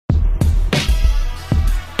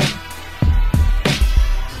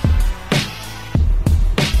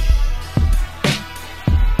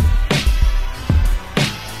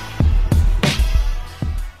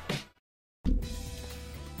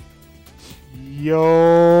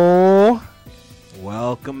Yo.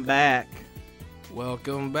 Welcome back.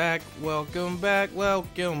 Welcome back. Welcome back.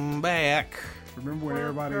 Welcome back. Remember when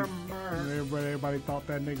everybody thought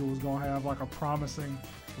that nigga was gonna have like a promising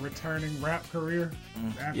returning rap career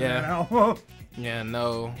after that album? Yeah,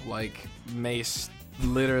 no, like Mace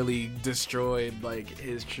literally destroyed like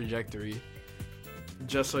his trajectory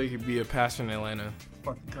just so he could be a pastor in Atlanta.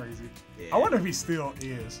 Fucking crazy. Yeah. I wonder if he still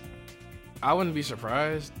is. I wouldn't be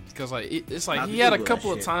surprised because like it's like Not he had a Google couple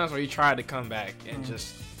that of shit. times where he tried to come back and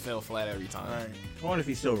just fell flat every time. Right. I wonder if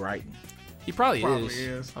he's still writing. He probably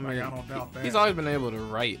is. I Like, mean, I don't doubt that. he's always been able to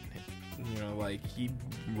write. You know, like he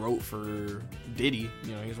wrote for Diddy.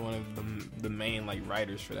 You know, he's one of the main like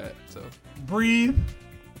writers for that. So Breathe,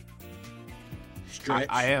 Stretch.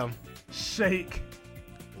 I am. shake,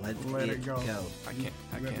 Let it it go. I can't.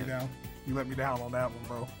 let me down. You let me down on that one,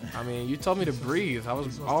 bro. I mean, you told me to breathe. I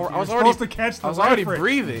was You're already supposed to catch the I was already reference.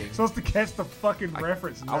 breathing. You're supposed to catch the fucking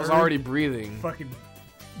reference. I was nerd. already breathing. Fucking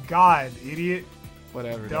God, idiot.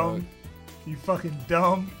 Whatever. Dumb. Dog. You fucking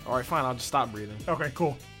dumb. All right, fine. I'll just stop breathing. Okay,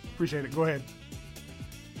 cool. Appreciate it. Go ahead.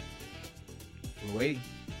 We're waiting.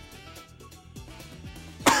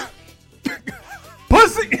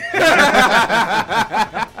 Pussy!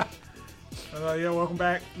 Yeah, welcome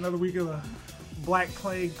back. Another week of the Black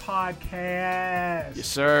Plague Podcast. Yes,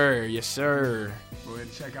 sir. Yes, sir. Go ahead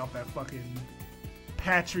and check out that fucking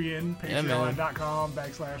Patreon, Yeah, man.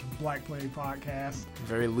 patreon.com/Black Plague Podcast.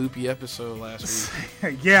 Very loopy episode last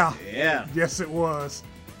week. Yeah. Yeah. Yes, it was.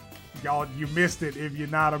 Y'all, you missed it if you're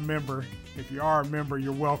not a member. If you are a member,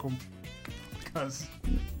 you're welcome. Because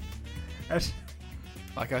that's...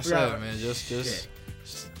 Like I said, Yeah. man, just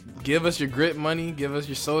give us your grit money, give us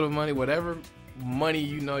your soda money, whatever money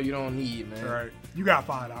you know you don't need, man. All right. You got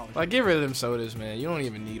 $5. Like, get rid of them sodas, man. You don't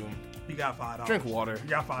even need them. You got $5. Drink water. You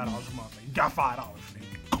got $5 a month. Man. You got $5,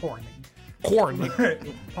 nigga. Corny. Corny.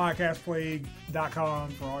 Podcastplague.com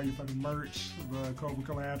for all your fucking merch. The Cobra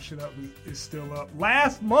Collab shit up is still up.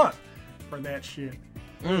 Last month for that shit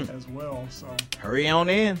as well. So Hurry on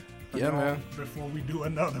in. Yeah, man. before we do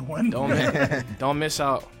another one, Don't miss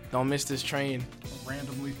out. Don't miss this train.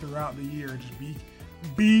 randomly throughout the year, just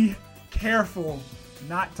be careful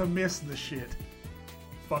not to miss the shit,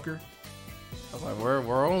 fucker. I was like,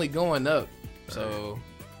 we're only going up, so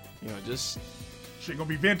you know, just Shit gonna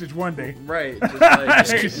be vintage one day. right. Just, like,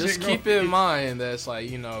 Shit just gonna keep it in mind that it's like,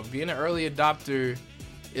 you know, being an early adopter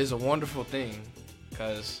is a wonderful thing,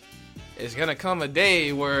 because it's gonna come a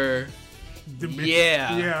day where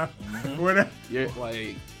Yeah. Where you're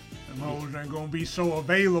like, them hoes ain't gonna be so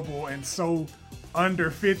available and so under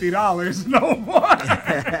 $50 no more.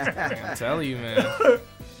 I'm telling you, man.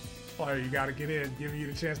 Or you gotta get in, giving you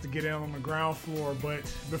the chance to get in on the ground floor. But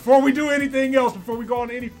before we do anything else, before we go on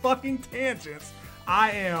any fucking tangents,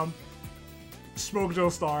 I am Smoke Joe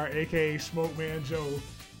Star, aka Smoke Man Joe,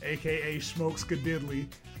 aka Smoke Skadiddly.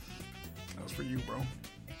 That was for you, bro.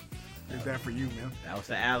 Did that for you, man. That was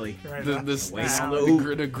the alley. Right The, now. the, Wait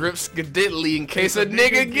on the grips skadiddly in case a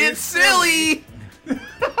nigga gets silly.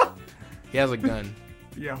 He has a gun,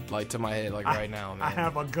 Yeah. like to my head, like right now, man. I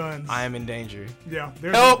have a gun. I am in danger. Yeah.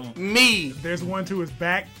 There's Help me! There's one to his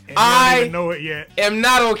back, and I- you don't even know it yet. Am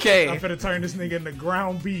not I'm okay. finna turn this nigga into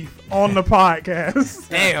ground beef on the podcast.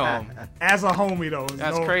 Damn, As a homie, though.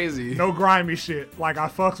 that's crazy. No grimy shit. Like, I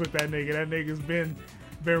fucks with that nigga. That nigga's been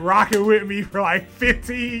rocking with me for like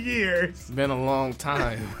 15 years. It's been a long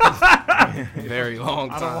time. Very long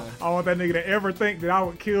I time. don't want that nigga to ever think that I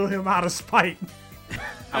would kill him out of spite.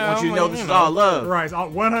 I want you to I'm know like, this you is know. all love. Right, so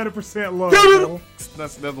 100% love, bro.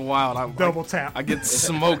 That's wild. Double tap. I get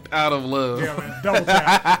smoked out of love. Yeah, man, double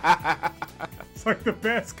tap. It's like the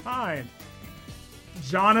best kind. That's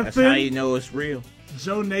Jonathan, how you know it's real.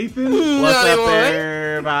 Joe Nathan. What's up, boy?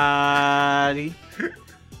 everybody?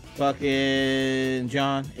 Fucking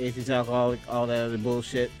John, atheist alcoholic, all that other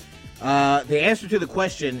bullshit. The answer to the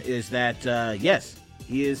question is that yes,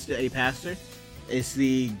 he is a pastor. It's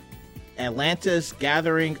the Atlanta's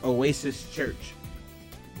Gathering Oasis Church.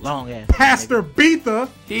 Long ass. Pastor Beetha.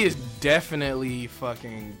 He is definitely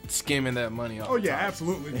fucking skimming that money off. Oh, the yeah, top.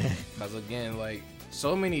 absolutely. Because again, like,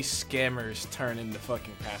 so many scammers turn into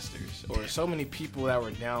fucking pastors, or so many people that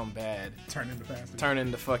were down bad Turn into pastor. turn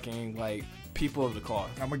into fucking like people of the cloth.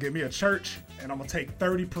 I'm gonna get me a church, and I'm gonna take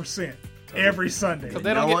 30% every Sunday. Cause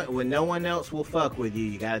they don't get, When no one else will fuck with you,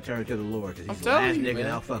 you gotta turn to the Lord, because he's the telling last you, nigga man.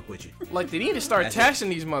 that'll fuck with you. like, they need to start That's taxing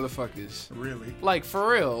these motherfuckers. Really? Like, for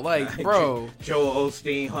real. Like, bro. Joel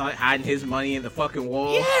Osteen hiding his money in the fucking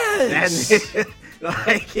wall. Yes!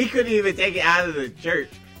 Like, he couldn't even take it out of the church.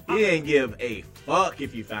 He didn't give a fuck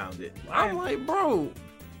if you found it. I'm like, bro,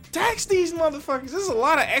 Tax these motherfuckers. There's a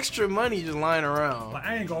lot of extra money just lying around. Like,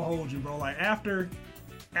 I ain't gonna hold you, bro. Like after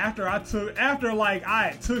I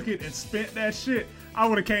took it and spent that shit, I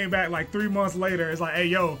would have came back like 3 months later. It's like, hey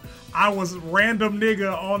yo, I was random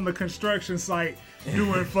nigga on the construction site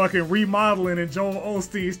doing fucking remodeling in Joel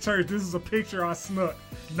Osteen's church. This is a picture I snuck.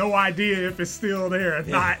 No idea if it's still there or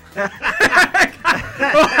not. That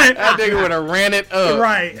nigga would have ran it up.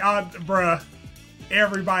 Right, bruh.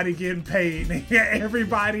 Everybody getting paid.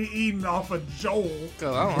 Everybody eating off of Joel.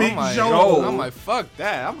 Big Joel. I'm like, fuck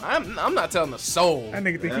that. I'm not telling the soul. That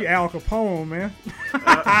nigga think he Al Capone, man.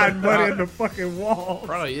 Hiding money in the fucking wall.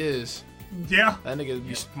 Probably is. Yeah. That nigga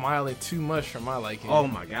be smiling too much for my liking. Oh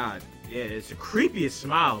my god. Yeah, it's the creepiest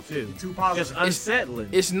smile too. Too positive. Just unsettling.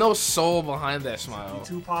 It's no soul behind that smile.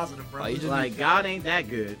 Too positive, bro. Like, God ain't that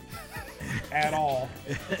good at all.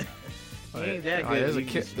 He ain't that good.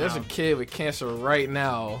 There's a kid with cancer right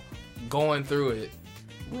now, going through it,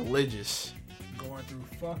 religious. Going through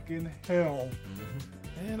fucking hell.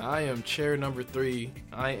 And I am chair number 3.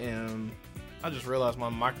 I just realized my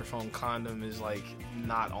microphone condom is like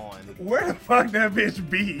not on. Where the fuck that bitch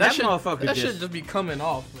be? That motherfucker should just be coming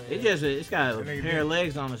off, man. It's got a pair of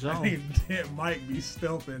legs on its own. It might be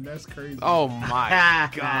stealthing. That's crazy. Oh my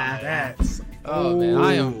god. That's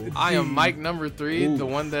man. I am mic number 3, the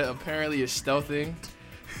one that apparently is stealthing.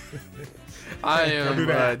 I am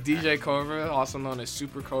DJ Cobra, also known as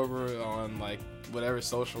Super Cobra on like whatever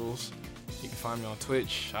socials. You can find me on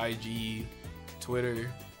Twitch, IG,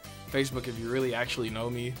 Twitter, Facebook if you really actually know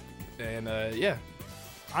me. And yeah.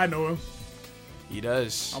 I know him. He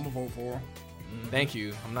does. I'm gonna vote for him. Thank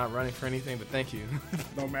you. I'm not running for anything, but thank you.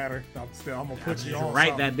 Don't matter. I'm gonna put you on.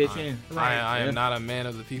 Write that bitch in. I am not a man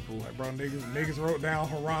of the people. Like, bro, niggas wrote down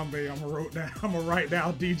Harambe. I'm gonna write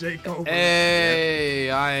down DJ Cobra.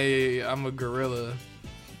 Hey, I'm a gorilla.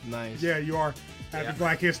 Nice. Yeah, you are. Happy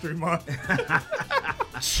Black History Month.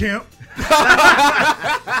 Chimp.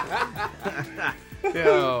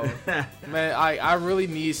 Yo, man, I really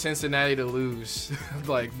need Cincinnati to lose,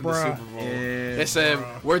 like for the Super Bowl. Yeah, they said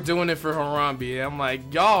we're doing it for Harambe. I'm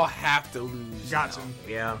like, y'all have to lose. Got to.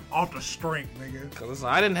 Yeah. Off the strength, nigga. Cause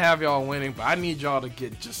I didn't have y'all winning, but I need y'all to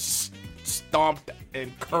get just stomped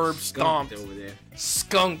and curb stomped over there.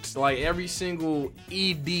 Skunked like every single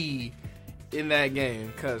ED in that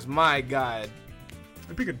game. Cause my God.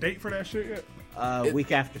 They pick a date for that shit yet?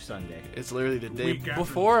 Week after Sunday. It's literally the day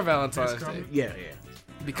before Valentine's Day. Yeah.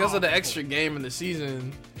 Because of the extra game in the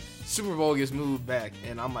season, Super Bowl gets moved back,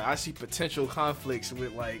 and I'm like, I see potential conflicts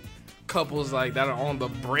with like couples like that are on the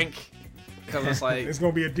brink. Because it's like it's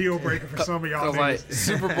gonna be a deal breaker for some of y'all. Because like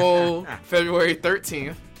Super Bowl February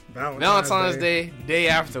 13th, Valentine's Day day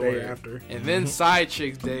afterward, and then Side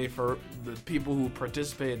Chicks Day for the people who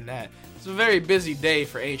participate in that. It's a very busy day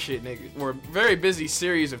for ain't shit niggas. Or a very busy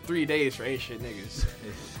series of 3 days for ain't shit niggas.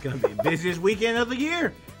 It's gonna be the busiest weekend of the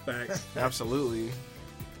year. Facts. Absolutely.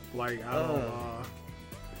 Like I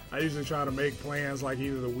usually try to make plans like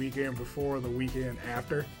either the weekend before or the weekend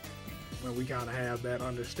after. When we kind of have that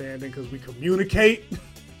understanding because we communicate.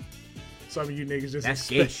 Some of you niggas just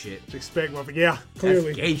gay shit. Expect one, yeah,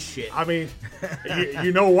 clearly. That's gay shit. I mean,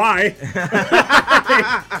 you know why?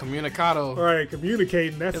 Communicado. Right,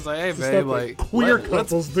 communicating. That's it's like, hey, babe, like queer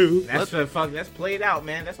couples do. That's played out,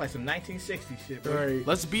 man. That's like some 1960s shit, bro. Right.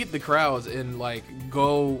 Let's beat the crowds and like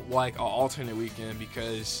go like an alternate weekend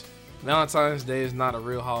because Valentine's Day is not a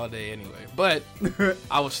real holiday anyway. But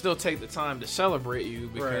I will still take the time to celebrate you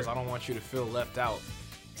because I don't want you to feel left out.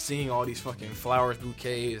 Seeing all these fucking flowers,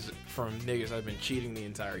 bouquets from niggas that have been cheating the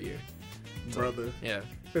entire year. Brother. Yeah.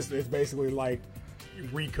 It's basically like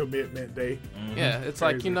recommitment day. Mm-hmm. Yeah, it's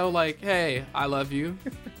crazy. Like, you know, like, hey, I love you.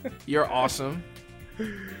 You're awesome.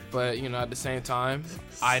 But, you know, at the same time,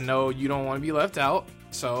 I know you don't want to be left out.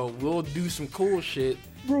 So we'll do some cool shit.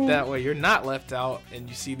 Bro. That way you're not left out and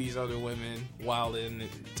you see these other women wilding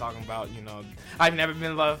and talking about, you know, I've never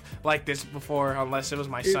been in love like this before unless it was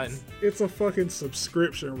my son. It's a fucking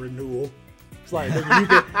subscription renewal. It's like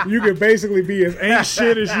you can basically be as ain't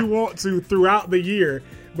shit as you want to throughout the year,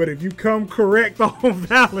 but if you come correct on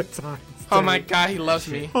Valentine's Day, oh my God, he loves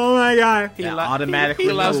me. Oh my God,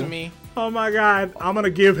 he loves me. Oh my God, I'm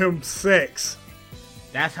gonna give him sex.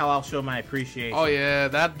 That's how I'll show my appreciation. Oh yeah,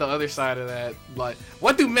 that's the other side of that. Like,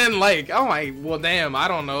 what do men like? I'm like, well, damn, I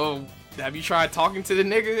don't know. Have you tried talking to the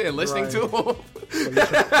nigga and listening to him?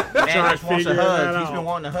 Man just wants a hug. He's been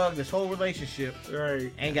wanting to hug this whole relationship.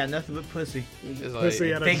 Right. Ain't got nothing but pussy. It's like,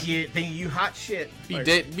 think you hot shit. Be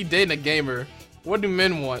dating a gamer. What do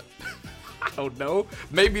men want? I don't know.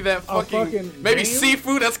 Maybe that fucking maybe game?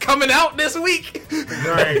 seafood that's coming out this week.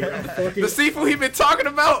 Right. The seafood he been talking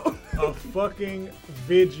about. A fucking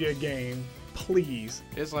video game, please.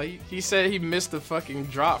 It's like he said he missed the fucking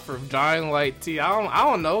drop from Dying Light T. I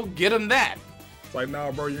don't know. Get him that. It's like,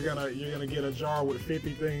 nah, bro, you're gonna get a jar with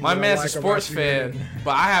 50 things. My that I man's like a sports about you, man. fan,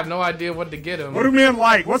 but I have no idea what to get him. What do men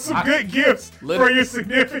like? What's some good gifts for lit- your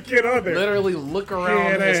significant other? Literally look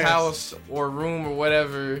around Head his ass. house or room or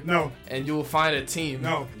whatever. No. And you will find a team.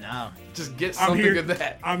 No. Just get I'm something here. of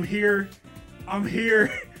that. I'm here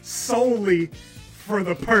solely for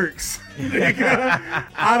the perks. Nigga.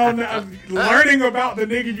 I don't know. Learning about the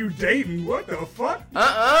nigga you dating. What the fuck?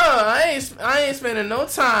 I ain't spending no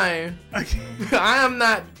time. I am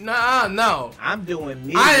not. No. I'm doing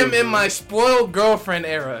me. I am in my spoiled girlfriend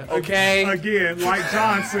era. Okay. Again, like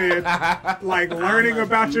John said, like learning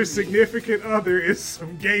about your significant other is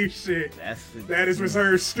some gay shit. That is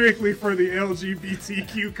reserved strictly for the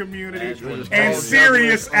LGBTQ community That's what it's and called.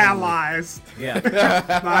 serious allies. Yeah.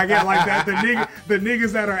 I get like that. The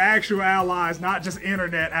niggas that are actual allies, not just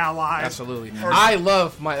internet allies. Absolutely. I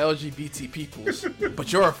love my LGBT peoples,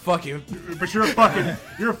 but you're a fucking. But you're a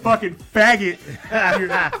fucking faggot. You're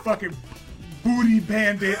a fucking booty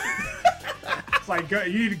bandit. It's like you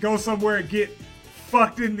need to go somewhere and get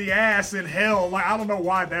fucked in the ass in hell. Like, I don't know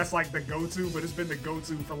why that's like the go-to, but it's been the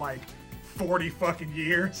go-to for like 40 fucking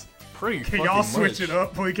years. Pretty. Can y'all switch it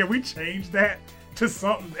up, please? Can we change that to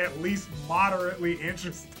something at least moderately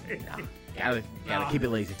interesting? Gotta keep it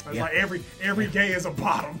lazy. It's Yeah. like every gay is a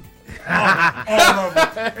bottom. All of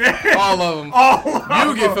them. All of them. All of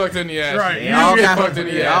You get them. fucked in the ass. Right. You get got fucked in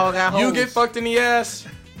hoes. the They all got ass. You hoes. get fucked in the ass.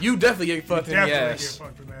 You definitely get fucked in the Definitely get ass.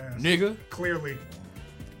 fucked in the ass. Nigga. Clearly.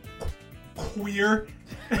 Queer.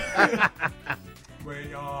 But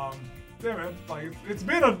yeah, man, like it's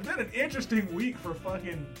been an interesting week for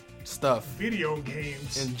fucking Stuff. video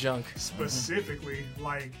games And junk. specifically.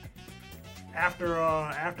 Like after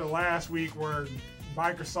last week where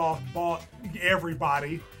Microsoft bought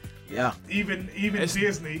everybody, Yeah. even It's-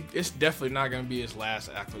 Disney. It's definitely not gonna be his last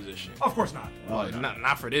acquisition. Of course not. Like,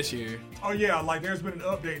 not for this year. Oh yeah, like there's been an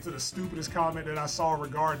update to the stupidest comment that I saw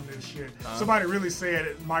regarding this shit. Somebody really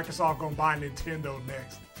said Microsoft gonna buy Nintendo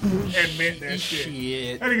next, and meant that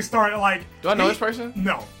shit. That nigga started like. Do I know this person?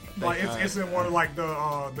 No, like Thank it's in one of like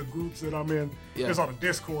the groups that I'm in. Yeah. It's on the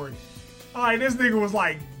Discord. Like this nigga was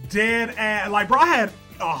like dead ass. Like bro, I had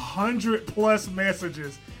 100+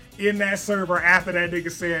 messages in that server after that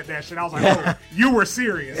nigga said that shit. I was like, oh, you were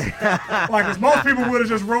serious. Like, cause most people would have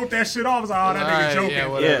just wrote that shit off. I was like, oh, that nigga Alright, joking. yeah,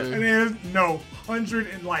 whatever. And then, no, 100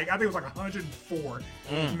 and like, I think it was like 104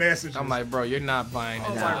 messages. I'm like, bro, you're not buying I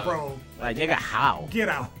it. was like, bro, Like, nigga, how? get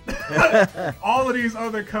out. All of these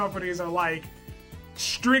other companies are like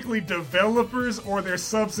strictly developers or they're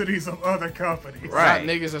subsidies of other companies. Right.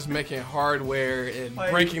 Not niggas that's making hardware and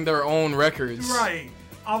Like- breaking their own records. Right.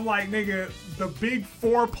 I'm like, nigga, the big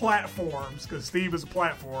 4 platforms, because Steam is a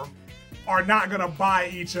platform, are not gonna buy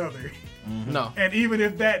each other. No. And even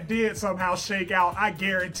if that did somehow shake out, I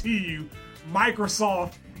guarantee you,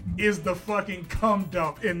 Microsoft is the fucking cum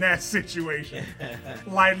dump in that situation.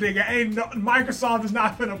 Like, nigga, Microsoft is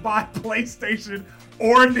not gonna buy PlayStation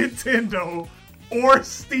or Nintendo or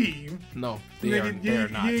Steam. No. They Nigga, are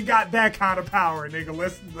not. you ain't got that kind of power, nigga.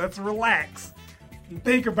 Let's relax. And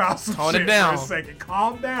think about some Tone shit it down. for a second.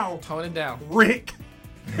 Calm down, Tone it down. Rick.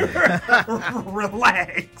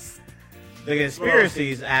 Relax. The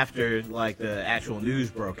conspiracies after like the actual news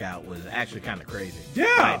broke out was actually kind of crazy.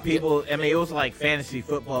 Yeah. Like, people. I mean, it was like fantasy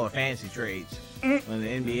football or fantasy trades when the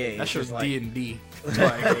NBA. That it's shit's just like, D&D. Like,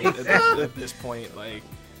 at this point, like,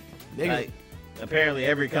 nigga, like, apparently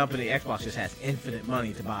every company, Xbox just has infinite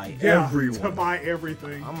money to buy Yeah, everyone. to buy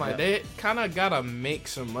everything. I'm like, they kind of gotta make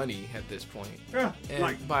some money at this point. Yeah, And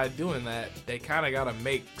like by doing that, they kind of gotta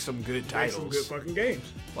make some good make titles. some good fucking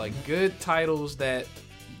games. Like good titles that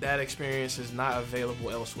experience is not available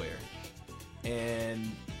elsewhere.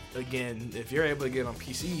 And again, if you're able to get on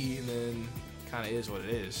PC, then kind of is what it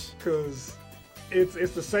is. Because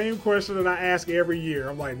it's the same question that I ask every year.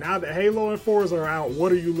 I'm like, now that Halo and Forza are out,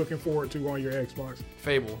 what are you looking forward to on your Xbox?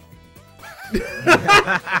 Fable.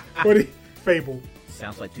 Fable.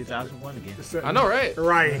 Sounds like 2001 again. I know, right?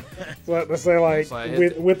 Right. So let's say like, It's like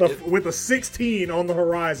with a 16 on the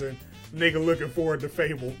horizon, nigga looking forward to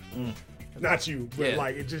Fable. Not you, but Yeah.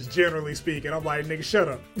 like it just generally speaking, I'm like, nigga, shut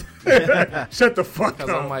up. Shut the fuck Because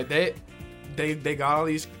up. I'm like, they got all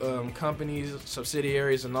these companies,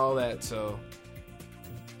 subsidiaries, and all that. So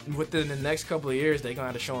within the next couple of years, they gonna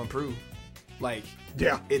have to show and prove. Like,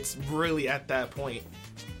 Yeah. it's really at that point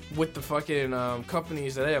with the fucking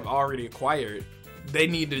companies that they have already acquired. they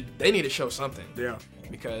need to show something. Yeah.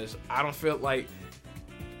 Because I don't feel like,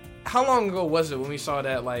 how long ago was it when we saw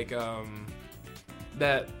that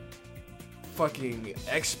that fucking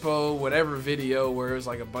expo whatever video where it was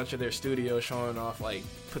like a bunch of their studios showing off like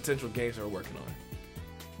potential games they were working on?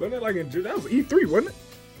 Wasn't it like in June? That was E3, wasn't it?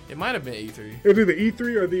 It might have been E3. It was either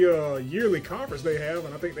E3 or the yearly conference they have,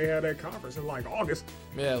 and I think they had that conference in like August.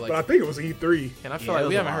 Yeah, like, but I think it was E3. And I feel like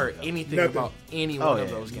we haven't heard anything about any one of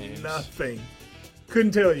those games. Nothing.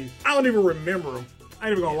 Couldn't tell you. I don't even remember them. I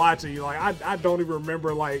ain't even gonna lie to you. Like I don't even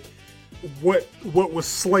remember like what was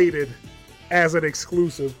slated as an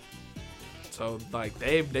exclusive. So like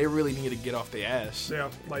they really need to get off their ass. Yeah,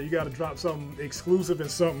 like you got to drop something exclusive and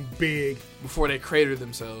something big before they crater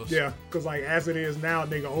themselves. Yeah, because like as it is now,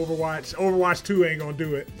 nigga, Overwatch 2 ain't gonna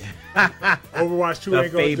do it. Overwatch 2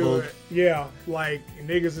 ain't gonna do it. Yeah, like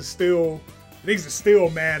niggas is still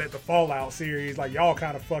mad at the Fallout series. Like y'all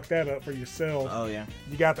kind of fucked that up for yourself. Oh yeah.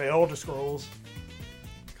 You got the Elder Scrolls.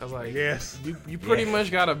 Cause like yes, you pretty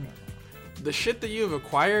much gotta the shit that you've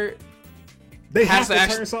acquired. They have to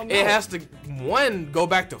turn something out. It has to go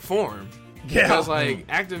back to form. Yeah. Because like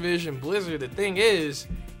Activision Blizzard, the thing is,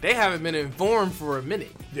 they haven't been informed for a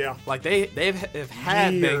minute. Yeah. Like they've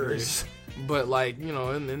had years. bangers. But like, you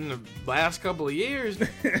know, in the last couple of years,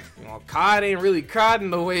 you know, COD ain't really COD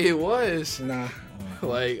in the way it was. Nah.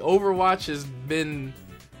 Like Overwatch has been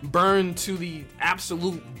burned to the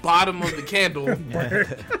absolute bottom of the candle.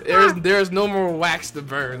 There's no more wax to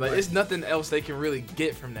burn. Like it's nothing else they can really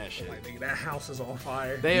get from that shit. Like nigga, that house is on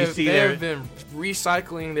fire. They have been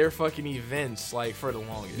recycling their fucking events like for the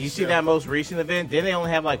longest. You see that most recent event? Didn't they only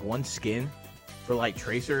have like one skin for like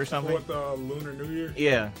Tracer or something? What, the Lunar New Year?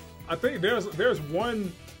 Yeah. I think there's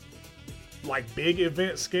one like big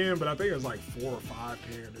event skin, but I think it was like 4 or 5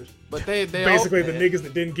 characters. But they basically the niggas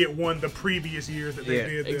that didn't get one the previous years that they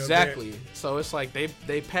did. Exactly. Event. So it's like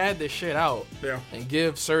they pad this shit out and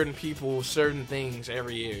give certain people certain things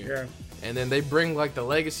every year. Yeah. And then they bring like the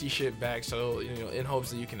legacy shit back, so you know, in hopes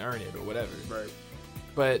that you can earn it or whatever. Right.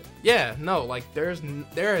 But yeah, no, like there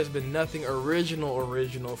has been nothing original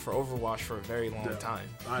for Overwatch for a very long time.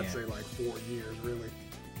 I'd say like 4 years really.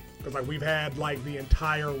 Because like we've had like the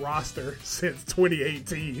entire roster since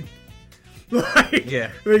 2018. Like,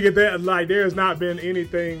 look at that. Like there's not been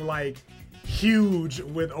anything like huge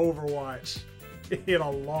with Overwatch in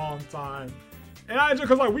a long time. And I just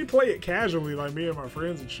because like we play it casually, like me and my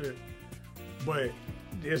friends and shit. But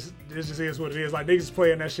this just is what it is. Like niggas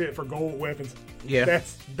playing that shit for gold weapons. Yeah,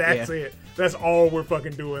 that's it. That's all we're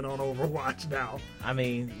fucking doing on Overwatch now. I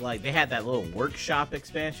mean, like they had that little workshop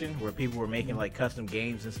expansion where people were making like custom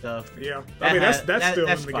games and stuff. Yeah, I mean that's still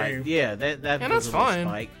in the game. Yeah, that's fine.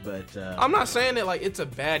 Spike, but I'm not saying that like it's a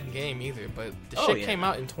bad game either. But the shit came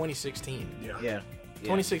out in 2016. Yeah.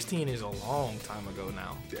 2016 is a long time ago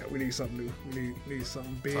now. Yeah, we need something new. We need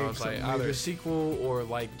something big. So it's like either a sequel or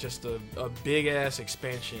like just a big ass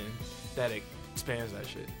expansion that expands that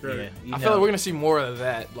shit. Right. Yeah, I feel like we're gonna see more of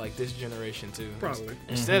that like this generation too. Probably.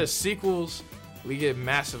 Instead of sequels, we get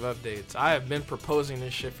massive updates. I have been proposing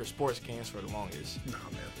this shit for sports games for the longest. Nah,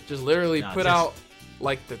 man. Just literally put out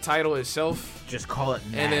like the title itself. Just call it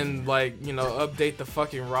and then like, you know, update the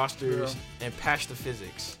fucking rosters and patch the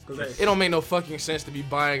physics. It don't make no fucking sense to be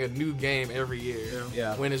buying a new game every year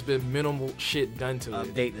when it's been minimal shit done to it.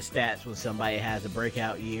 Update the stats when somebody has a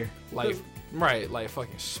breakout year. Like like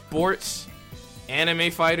fucking sports,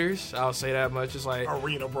 anime fighters, I'll say that much. It's like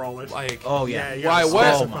arena brawlers. Like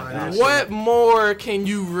what more can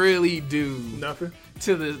you really do? Nothing.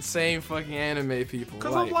 To the same fucking anime people.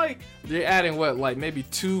 Because I'm like... They're adding what? Like maybe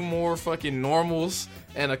 2 more fucking normals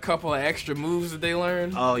and a couple of extra moves that they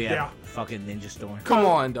learn? Oh, yeah. Fucking Ninja Storm. Come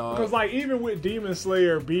on, dog. Because, like, even with Demon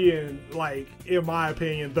Slayer being, like, in my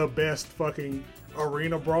opinion, the best fucking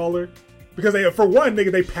arena brawler... Because they, for one,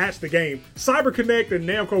 nigga, they patched the game. CyberConnect and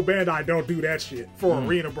Namco Bandai don't do that shit for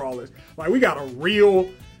arena brawlers. Like, we got a real...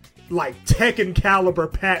 like Tekken caliber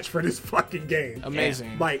patch for this fucking game.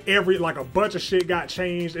 Amazing. Like a bunch of shit got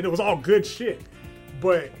changed and it was all good shit.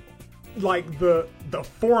 But like the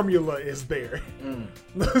formula is there.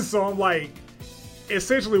 So I'm like,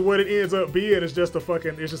 essentially what it ends up being is just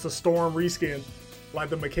it's just a Storm reskin. Like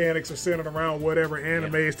the mechanics are centered around whatever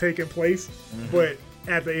anime is taking place. But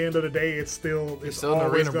at the end of the day, it's still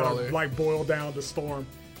always gonna like boil down to Storm.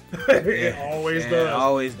 It always does. It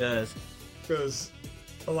always does. Because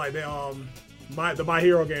like the My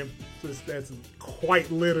Hero game, that's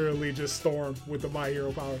quite literally just Storm with the My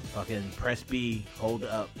Hero power. Fucking press B, hold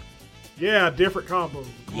up. Yeah, different combo.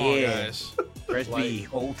 Come on, guys. Press B,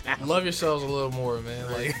 hold down. Love yourselves a little more,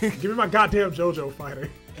 man. Like, give me my goddamn JoJo fighter.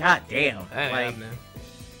 God damn. Like,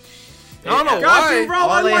 I don't know Got why. you, bro.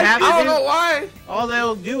 All they have to I don't do- know why. All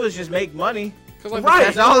they'll do is just make money. Cause like Right.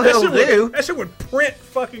 That's all That they'll shit would- do. That shit would print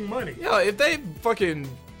fucking money. Yo, if they fucking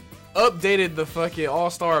updated the fucking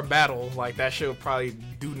All-Star Battle, like that shit would probably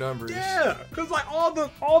do numbers. Yeah, because like all the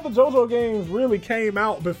JoJo games really came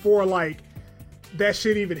out before like that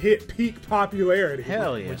shit even hit peak popularity.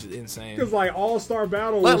 Hell yeah. Which is insane. Because like All-Star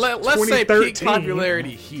Battle was Let's say 2013. peak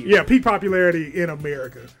popularity here. Yeah, peak popularity in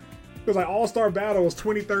America. Because like All-Star Battle was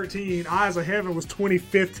 2013, Eyes of Heaven was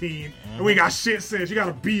 2015, and we got shit since. You got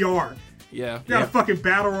a BR. Yeah. You got a fucking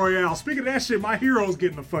Battle Royale. Speaking of that shit, My Hero's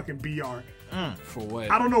getting a fucking BR. For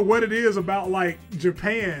what? I don't know what it is about like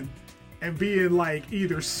Japan and being like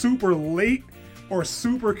either super late or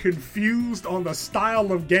super confused on the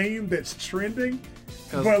style of game that's trending.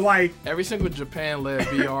 'Cause But like, every single Japan-led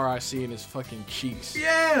VR I seen is fucking cheeks.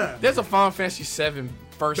 yeah. There's a Final Fantasy VII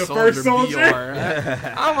First The Soldier First Soldier?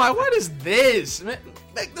 VR. I'm like, what is this? Man,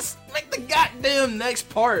 make the goddamn next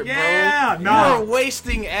part, Yeah, bro. nah. You're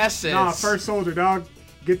wasting assets. Nah, First Soldier, dog.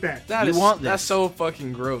 Get that. That You is want that's this. so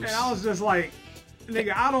fucking gross. And I was just like,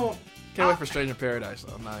 nigga, I don't. Can't wait for Stranger Paradise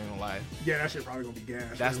though. I'm not even gonna lie. Yeah, that shit probably gonna be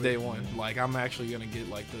gas. That's really. day one. Like I'm actually gonna get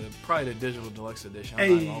like probably the digital deluxe edition. I'm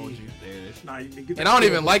Hey. not gonna hold you. There it is. Nah, you can get And that I don't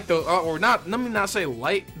shit. even like the or not. Let me not say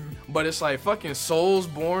light, but it's like fucking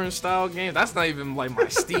Soulsborne style game. That's not even like my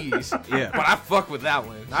steez. Yeah. But I fuck with that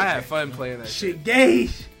one. I had fun playing that shit. shit gay.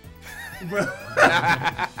 But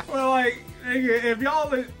well, like,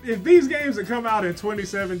 nigga, if these games had come out in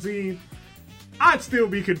 2017, I'd still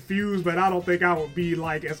be confused, but I don't think I would be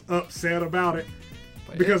like as upset about it.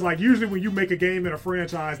 But Because like usually when you make a game in a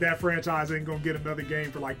franchise, that franchise ain't gonna get another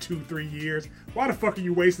game for like 2-3 years. Why the fuck are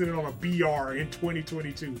you wasting it on a BR in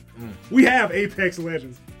 2022? We have Apex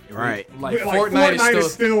Legends. Right. like Like, Fortnite, Fortnite is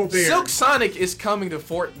is still there. Silk Sonic is coming to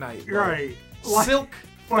Fortnite. Bro. Right. Like, Silk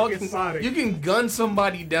fucking Sonic. You can gun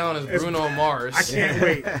somebody down as Bruno Mars. I can't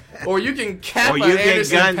wait. Or you can cap Or a you get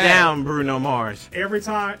Anderson gunned Paak. down, Bruno Mars. Every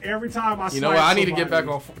time I You know what? I need to get back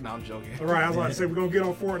on. No, I'm joking. All right, I was about to say we're gonna get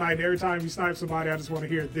on Fortnite, and every time you snipe somebody, I just want to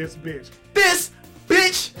hear this bitch. This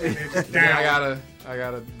bitch. And then just down. Yeah, I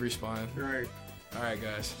gotta respawn. Right. All right,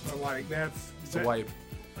 guys. But like It's a wipe.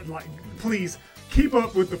 Like, please keep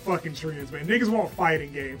up with the fucking trends, man. Niggas want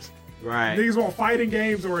fighting games. Right. Niggas want fighting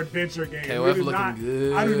games or adventure games. KOF We do looking not,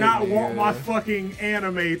 good, I do not want nigga. my fucking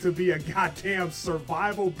anime to be a goddamn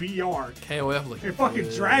survival BR. KOF looking. And fucking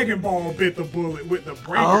good. Dragon Ball bit the bullet with the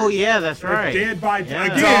breaker. Oh yeah, that's And right. Dead by Yeah.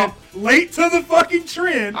 again, late to the fucking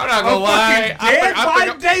trend. I'm not gonna of lie. fucking Dead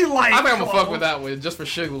by Daylight. I think I'm gonna Come fuck on. with that one just for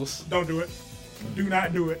shiggles. Don't do it. Do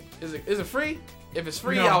not do it. Is it free? If it's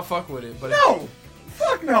free, No. I'll fuck with it. But No.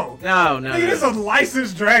 Fuck no. No, Nigga, this is no. a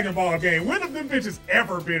licensed Dragon Ball game. When have them bitches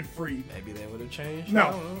ever been free? maybe they would have changed.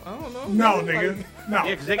 No. I don't know. No, nigga. No.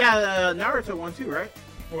 Yeah, because they got a Naruto one too, right?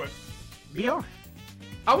 What? VR.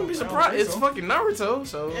 I wouldn't be I don't surprised. think It's so. fucking Naruto,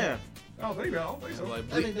 so Yeah. I don't think so. I don't think so. Like,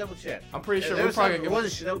 Let me double check. I'm pretty sure There we're was probably something- gonna it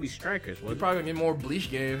wasn't Shinobi Strikers, we're was it? probably gonna get more Bleach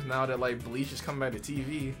games now that like Bleach is coming back to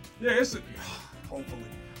TV. Yeah, it's hopefully.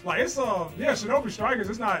 Like it's yeah, Shinobi Strikers.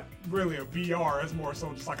 It's not really a VR. It's more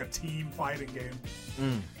so just like a team fighting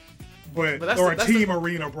game. But that's or the- a team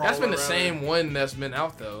arena brawl. That's been the same one that's been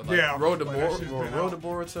out though. Like Yeah, Road to like, that shit's been Road to out.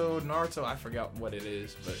 Boruto, Naruto. I forgot what it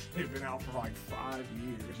is, but It's been out for like 5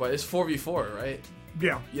 years. but it's 4v4, right?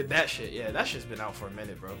 Yeah, Yeah, that shit. Yeah, that shit's been out for a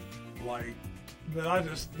minute, bro. like. But I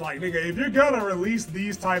just like nigga, if you're gonna release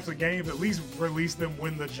these types of games, at least release them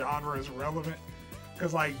when the genre is relevant.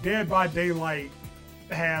 Cause like Dead by Daylight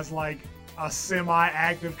has like a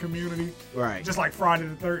semi-active community. Right. Just like Friday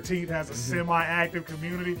the 13th has a semi-active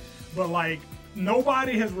community, but like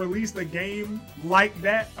nobody has released a game like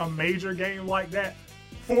that, a major game like that,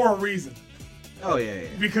 for a reason. Oh yeah, yeah.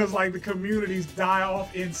 Because like the communities die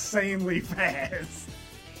off insanely fast.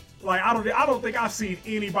 Like I don't think I've seen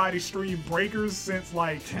anybody stream Breakers since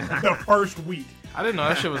like the first week. I didn't know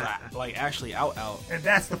that shit was like actually out. And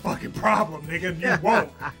that's the fucking problem, nigga. You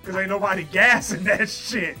won't, because ain't nobody gassing that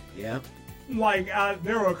shit. Yep. Like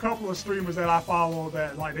there were a couple of streamers that I follow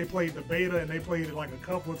that like they played the beta and they played it like a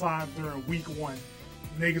couple of times during week 1.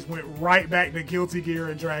 Niggas went right back to Guilty Gear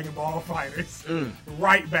and Dragon Ball Fighters,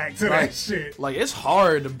 right back to that shit. Like it's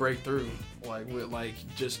hard to break through, like with like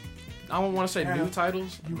just I don't want to say new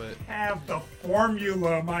titles, You but have the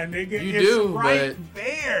formula, my nigga. You it's do, right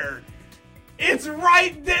there. It's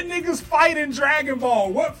right that niggas fight in Dragon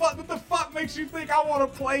Ball. What the fuck makes you think I want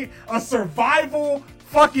to play a survival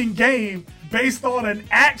fucking game based on an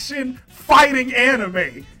action fighting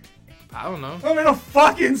anime? I don't know. That made no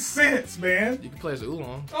fucking sense, man. You can play as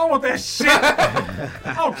Oolong. I don't want that shit.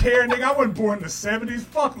 I don't care, nigga. I wasn't born in the 70s.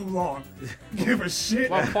 Fuck Oolong. Give a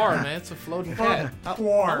shit. Well, Par, man. It's a floating cat. I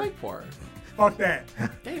Par. like Par. Fuck that.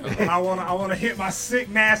 Damn. I wanna hit my sick,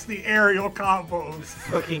 nasty aerial combos.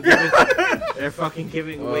 They're fucking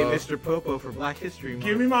giving away Mr. Popo for Black History Month.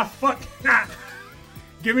 Give me my fucking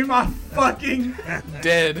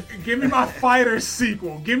Dead. Give me my Fighter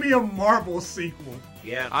sequel. Give me a Marvel sequel.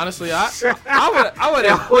 Yeah. Honestly, I would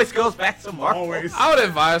It always goes back to Marvel. Always. I would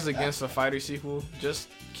advise against a fighter sequel. Just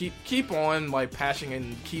keep on like patching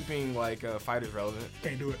and keeping like fighters relevant.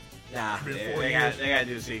 Can't do it. Nah, Been they 4 gotta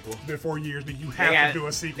do a sequel. Been 4 years, but you have to do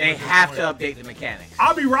a sequel. They have to update the mechanics.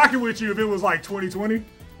 I'll be rocking with you if it was like 2020.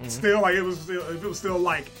 Still, like if it was still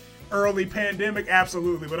like early pandemic,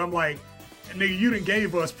 absolutely. But I'm like, nigga, you done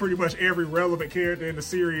gave us pretty much every relevant character in the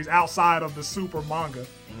series outside of the super manga.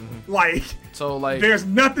 Like, So like, there's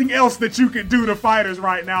nothing else that you can do to fighters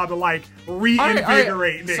right now to like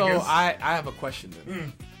reinvigorate niggas. So I have a question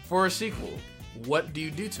then. For a sequel, what do you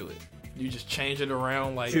do to it? You just change it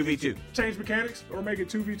around like 2v2. Change mechanics or make it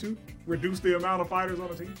 2v2. Reduce the amount of fighters on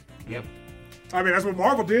the team. Yep. I mean, that's what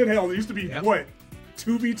Marvel did. Hell, it used to be what?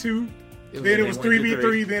 2v2. Then it was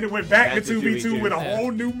 3v3. Then it went back to 2v2 with a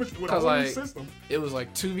whole new system. It was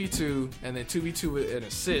like 2v2 and then 2v2 with an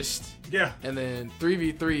assist. Yeah. And then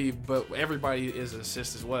 3v3, but everybody is an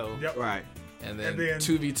assist as well. Yep. Right. And then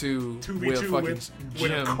 2v2 with fucking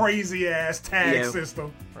with a gym. crazy ass tag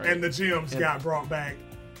system, Right. and the gyms got brought back.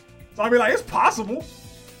 So I mean, like, it's possible.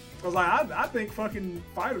 I was like, I think fucking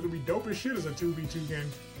fighters would be dope as shit as a 2v2 game.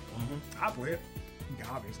 I play it,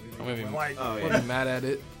 obviously. I'm gonna be, but like, be mad at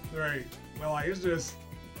it. right? Well, like, it's just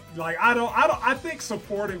like I think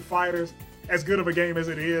supporting fighters, as good of a game as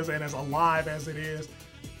it is and as alive as it is,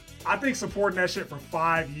 I think supporting that shit for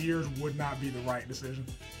 5 years would not be the right decision.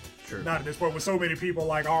 True. Not at this point with so many people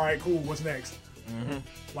like, all right, cool, what's next?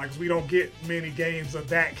 Like, we don't get many games of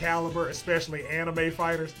that caliber, especially anime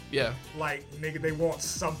fighters. Yeah. Like, nigga, they want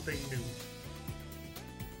something new.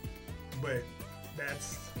 But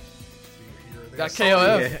that's... Got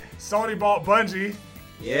KOF. Yeah. Sony bought Bungie.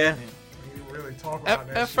 Yeah. We didn't really talk about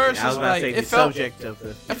that At shit. first, I was it's about to like say it the felt. subject of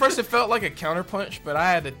the. At first, it felt like a counterpunch, but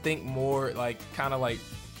I had to think more, like, kind of like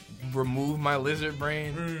remove my lizard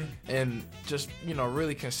brain and just,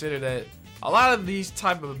 really consider that a lot of these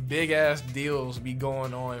type of big ass deals be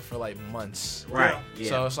going on for like months. Right. Yeah.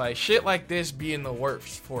 So it's like shit like this be in the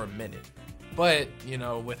works for a minute. But,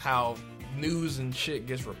 with how news and shit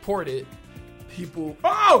gets reported, people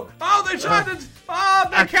they tried to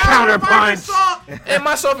a counterpunch. and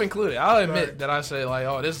myself included, I'll admit that I say like,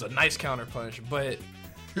 oh, this is a nice counterpunch, but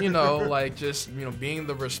like just being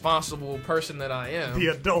the responsible person that I am, The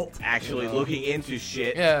adult. Actually looking into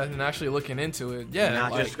shit. yeah, and actually looking into it, yeah,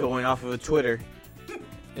 Not like, just going off of a Twitter.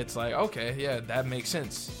 it's like, okay, yeah, that makes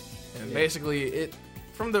sense. And basically, it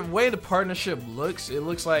from the way the partnership looks, it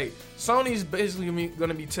looks like Sony's basically going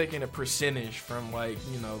to be taking a percentage from like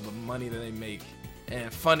the money that they make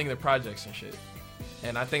and funding the projects and shit.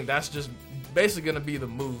 And I think that's just basically going to be the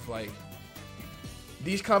move. Like,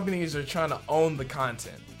 these companies are trying to own the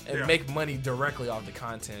content and make money directly off the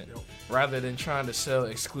content rather than trying to sell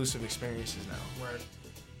exclusive experiences now.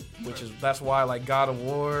 Right. That's why like God of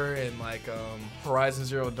War and like Horizon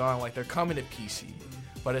Zero Dawn, like they're coming to PC,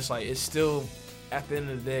 but it's like it's still at the end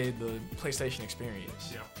of the day the PlayStation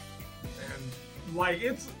experience. Yeah. And like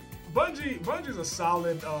it's Bungie's a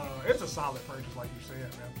solid it's a solid purchase, like you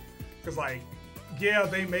said, man. Because like, yeah,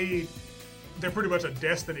 they're pretty much a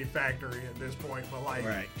Destiny factory at this point, but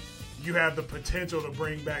like you have the potential to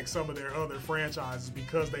bring back some of their other franchises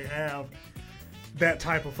because they have that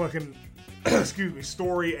type of fucking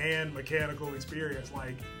story and mechanical experience.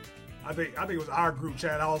 Like, I think it was our group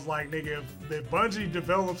chat. I was like, nigga, if Bungie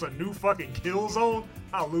develops a new fucking Killzone,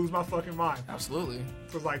 I'll lose my fucking mind. Absolutely.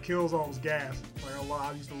 Because like Killzone was gas. Like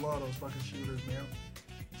I used to love those fucking shooters, man.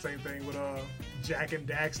 Same thing with Jack and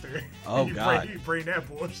Daxter. Oh, God. You bring that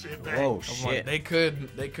bullshit back. Oh I'm shit. like, they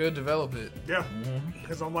could develop it. Yeah.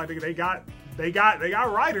 Because I'm like, nigga, they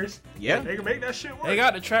got writers. Yeah. They can make that shit work. They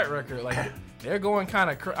got the track record. Like, they're going kind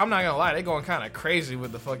of. I'm not gonna lie, they're going kind of crazy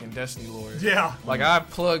with the fucking Destiny lore. Yeah. Like, I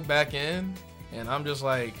plug back in, and I'm just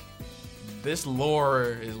like, this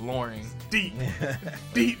lore is loring. Deep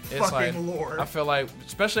It's like, fucking lore. I feel like,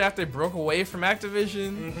 especially after they broke away from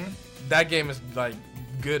Activision, that game is like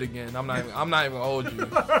good again. I'm not even gonna hold you.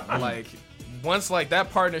 Like, once like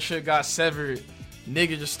that partnership got severed,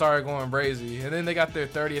 niggas just started going crazy. And then they got their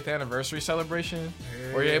 30th anniversary celebration,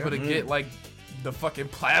 where you're able to get like the fucking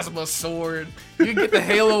plasma sword. You can get the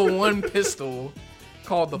Halo 1 pistol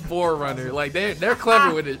called the Forerunner. Like, they're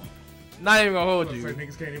clever with it. Not even gonna hold So you.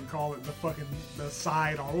 niggas can't even call it the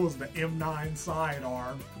sidearm. What was it, the M9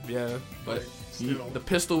 sidearm? Yeah, but Still. the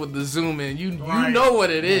pistol with the zoom in, you Right. know what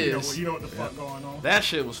it is. You know what the fuck going on. That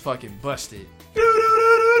shit was fucking busted.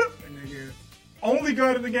 And nigga, only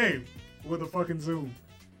gun in the game with a fucking zoom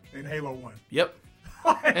in Halo 1. Yep.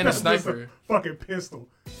 And a That's just sniper. fucking pistol.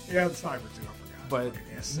 Yeah, the sniper too, I forgot. But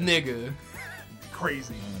Fucking S. nigga,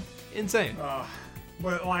 Crazy. insane.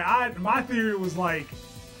 But like my theory was like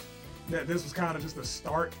that this was kind of just a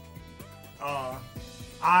start.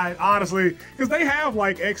 I honestly, because they have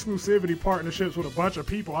like exclusivity partnerships with a bunch of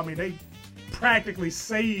people. I mean, they practically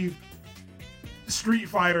saved Street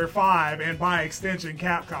Fighter V and by extension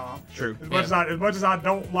Capcom. True. As much as I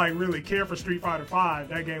don't like really care for Street Fighter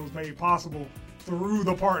V, that game was made possible through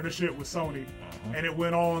the partnership with Sony, and it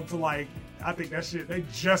went on to like I think that shit. They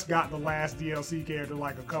just got the last DLC character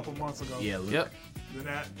like a couple months ago. Yeah, Luke. Yep. And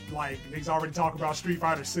that like niggas already talk about Street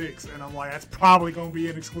Fighter 6, and I'm like that's probably gonna be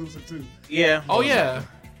an exclusive too. Yeah. Oh yeah,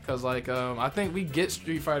 because like I think we get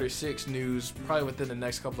Street Fighter 6 news probably within the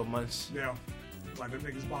next couple of months. Yeah, like them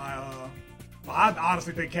niggas buy. I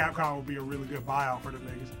honestly think Capcom would be a really good buyout for them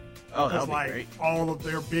niggas. Oh, that Because would be like great. all of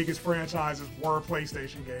their biggest franchises were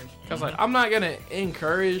PlayStation games. Because like I'm not gonna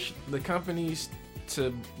encourage the companies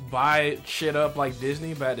to buy shit up like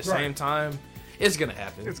Disney, but at the Right. same time, it's gonna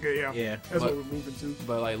happen. It's good, yeah. Yeah. That's But- what we're moving to.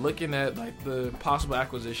 But like looking at like the possible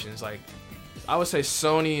acquisitions, like I would say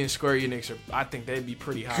Sony and Square Enix I think they'd be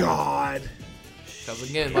pretty high. God. Because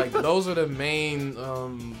again, like those are the main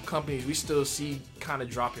companies we still see kind of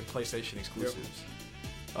dropping PlayStation exclusives.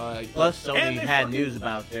 Plus, And Sony they had fucking- news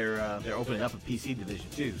about they're opening up a PC division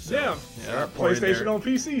too. So Yeah. Yeah. PlayStation on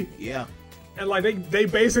PC. Yeah. And like they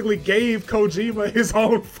basically gave Kojima his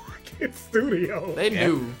own fucking studio. They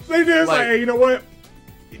knew. They just like, like- hey, you know what?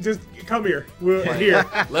 Just come here. We're Like, here.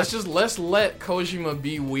 let's let Kojima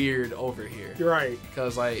be weird over here. You're right.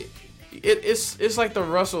 Cause like it's like the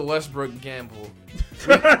Russell Westbrook gamble.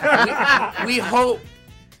 We hope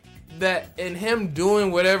that in him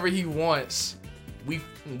doing whatever he wants,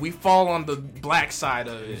 we fall on the black side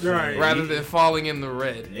of it Right. rather than falling in the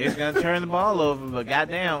red. He's gonna turn the ball over, but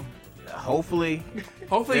goddamn, hopefully,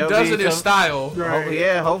 Hopefully he There'll does be it in some- style.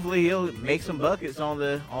 Right. hopefully he'll make some buckets on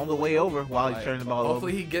the way over while he's Like, turning the ball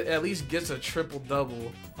hopefully over. he at least gets a triple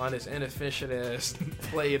double on this inefficient ass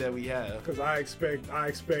play that we have. Because I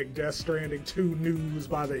expect Death Stranding 2 news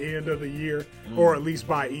by the end of the year, or at least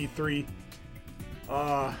by E3.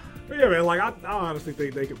 But yeah, man, like I honestly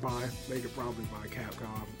think they could probably buy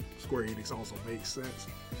Capcom. Square Enix also makes sense.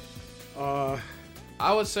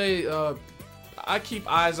 I would say I keep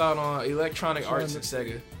eyes out on Electronic Arts and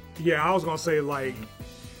Sega. Yeah, I was gonna say like,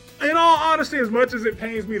 in all honesty, as much as it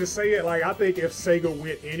pains me to say it, like I think if Sega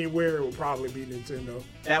went anywhere, it would probably be Nintendo.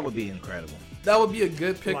 That would be incredible. That would be a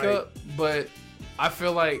good pickup, but I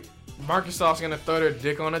feel like Microsoft's gonna throw their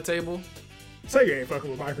dick on the table. Sega ain't fucking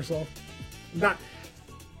with Microsoft. Not.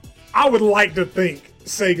 I would like to think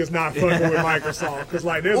Sega's not fucking with Microsoft because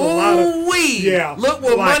like there's a lot of Ooh wee! yeah, Look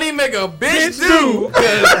what like, money make a bitch bitch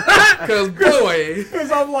do. Cause boy, because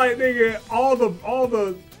I'm like nigga, all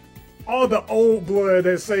the old blood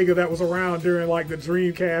that Sega that was around during like the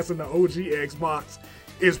Dreamcast and the OG Xbox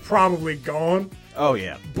is probably gone. Oh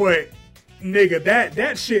yeah. But nigga,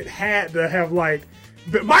 that shit had to have like.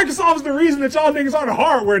 But Microsoft's the reason that y'all niggas aren't a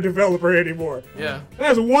hardware developer anymore. yeah.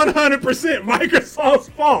 That's 100% Microsoft's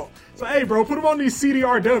fault. So, hey, bro, put them on these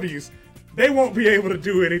CDRWs. They won't be able to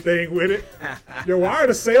do anything with it. Yo, why are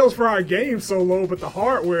the sales for our games so low, but the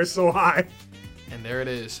hardware is so high? And there it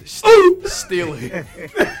is. Ooh! Steal it.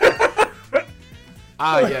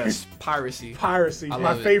 Yes, piracy. Piracy, I my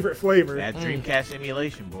love it. favorite flavor. That Dreamcast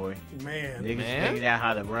emulation, boy. Man. Niggas Man. figured out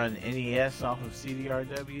how to run NES off of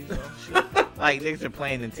CDRWs. and shit. Like niggas are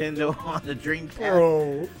playing Nintendo on the Dreamcast.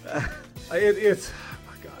 Bro. It's, oh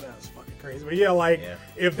my God, that's fucking crazy. But yeah, like, Yeah.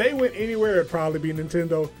 if they went anywhere, it'd probably be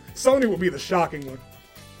Nintendo. Sony would be the shocking one.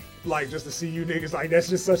 Like, just to see you niggas, like, that's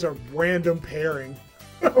just such a random pairing.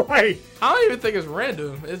 Like, I don't even think it's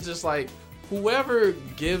random. It's just like whoever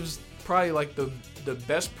gives probably like the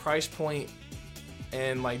best price point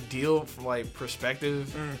and like deal from like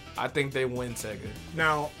perspective, I think they win Sega.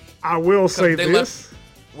 now, I will say they this.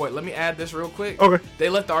 Wait, let me add this real quick. Okay. They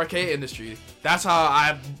left the arcade industry. That's how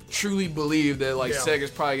I truly believe that like Yeah.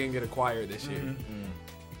 Sega's probably gonna get acquired this year.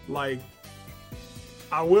 Like,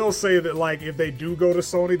 I will say that, like, if they do go to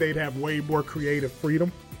Sony, they'd have way more creative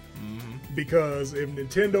freedom. Because if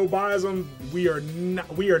Nintendo buys them, we are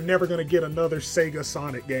never gonna get another Sega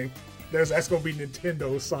Sonic game. That's gonna be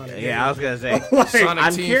Nintendo's Sonic. game. Yeah, I was gonna say. Like, Sonic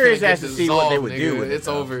I'm Team curious finna as get to see what they dissolved, would do nigga. with it, It's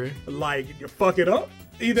though. over. like you fuck it up,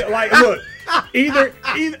 Either look, either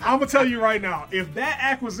I'm gonna tell you right now, if that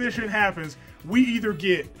acquisition happens, we either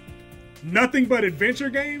get nothing but adventure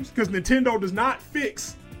games because Nintendo does not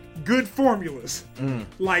fix good formulas.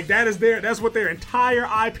 Like that's what their entire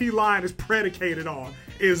IP line is predicated on.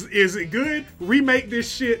 Is it good? Remake this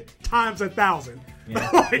shit times 1,000.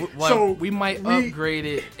 Yeah. So we might upgrade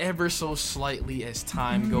it ever so slightly as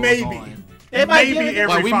time goes on. Maybe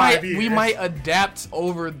every 5 years. We might adapt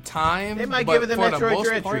over time. They might give it the Metroid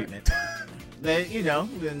Dread treatment.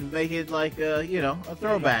 Then make it like a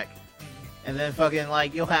throwback. And then fucking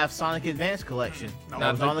like you'll have Sonic Advance Collection. No.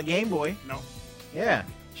 That was on the Game Boy. No. Yeah.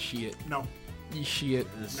 Shit. No. Shit.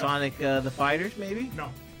 Sonic the Fighters maybe? No.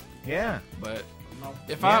 Yeah. But no.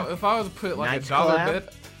 If I was to put like Knights a dollar collab?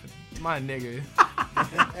 bet, my nigga.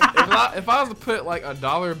 if I was to put like a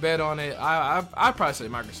dollar bet on it, I'd probably say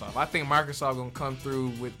Microsoft. I think Microsoft gonna come through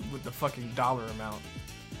with the fucking dollar amount.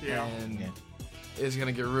 Yeah. And it's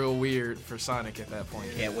gonna get real weird for Sonic at that point.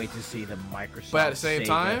 Can't wait to see the Microsoft. But at the same Sega.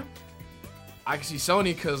 time, I can see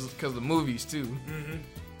Sony because of the movies too. Mm-hmm.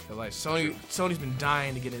 Cause like Sony's been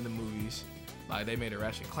dying to get into movies. Like they made a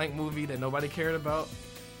Ratchet and Clank movie that nobody cared about.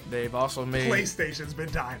 They've also made PlayStation's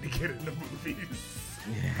been dying to get into movies.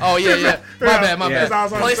 Oh yeah. My bad.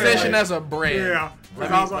 PlayStation as a brand. Yeah.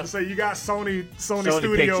 Because I was about to say you got Sony Studios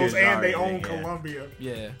Pictures and they already, own Columbia.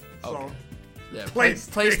 Yeah. Okay. So Yeah,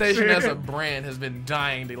 PlayStation. PlayStation as a brand has been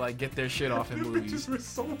dying to like get their shit off in movies. Just was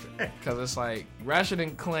so bad. Because it's like Ratchet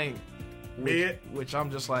and Clank, which I'm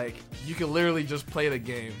just like, you can literally just play the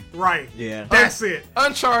game. Right. Yeah. That's it.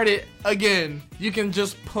 Uncharted, again, you can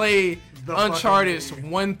just play The Uncharted fucking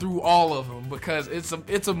movie. 1 through all of them because it's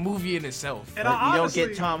a movie in itself. And But you honestly, don't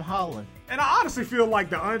get Tom Holland. And I honestly feel like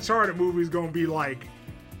the Uncharted movie is going to be like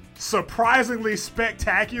surprisingly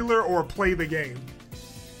spectacular or play the game.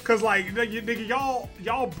 Cause like nigga,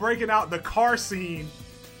 y'all breaking out the car scene,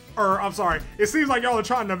 or I'm sorry, it seems like y'all are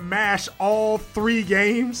trying to mash all 3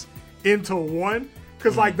 games into one.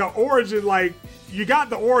 Cause like the origin, like you got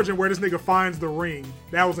the origin where this nigga finds the ring.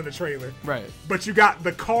 That was in the trailer. Right. But you got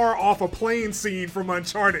the car off a plane scene from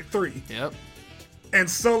Uncharted 3. Yep. And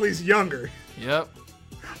Sully's younger. Yep.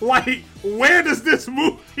 Like, where does this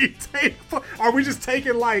movie take? Are we just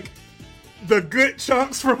taking like the good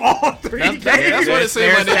chunks from all 3 games? That's what it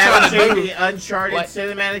seems like they're trying to do. The Uncharted Like-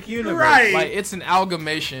 cinematic universe. Right. Like it's an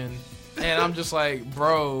amalgamation, and I'm just like,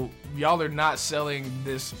 bro, y'all are not selling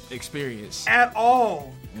this experience. At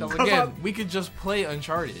all. Because again, we could just play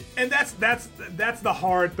Uncharted. And that's the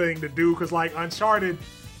hard thing to do, because like Uncharted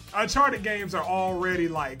games are already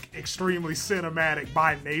like extremely cinematic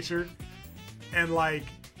by nature, and like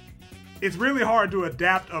it's really hard to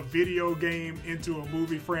adapt a video game into a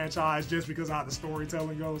movie franchise just because of how the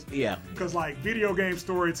storytelling goes. Yeah. Because like video game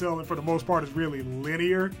storytelling for the most part is really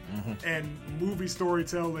linear, and movie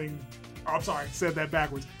storytelling, I'm sorry, said that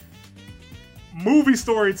backwards. Movie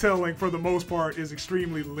storytelling for the most part is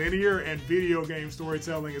extremely linear, and video game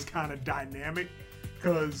storytelling is kind of dynamic.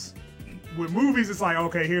 Because with movies, it's like,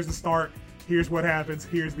 okay, here's the start, here's what happens,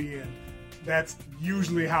 here's the end. That's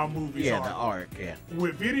usually how movies are. Yeah, the arc, yeah.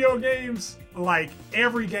 With video games, like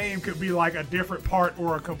every game could be like a different part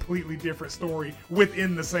or a completely different story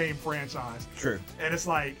within the same franchise. True. And it's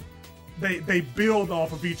like they build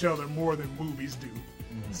off of each other more than movies do.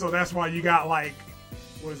 So that's why you got like,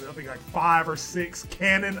 what is it? I think like 5 or 6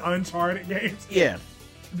 canon Uncharted games. Yeah.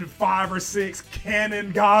 5 or 6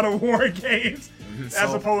 canon God of War games. As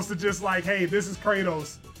So- opposed to just like, hey, this is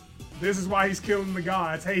Kratos. This is why he's killing the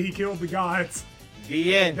gods. Hey, he killed the gods.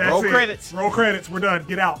 The end. That's Roll it. credits. Roll credits. We're done.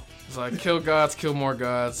 Get out. It's like kill gods, kill more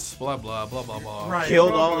gods, blah blah blah blah blah. Right.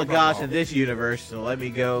 Killed Blah, all blah, the blah, gods blah. in this universe, so let me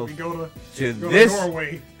go We go to to this.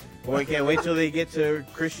 Norway. Boy, can't wait till they get to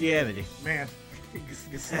Christianity. Man,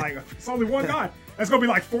 it's like it's only one god. That's gonna be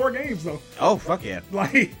like 4 games though. Oh, fuck yeah.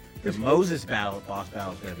 Like The Moses boss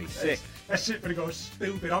battle is going to be sick. that shit gonna go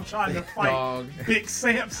stupid. I'm trying to fight Dog. Big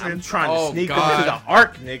Samson. I'm trying to Oh, sneak God. into the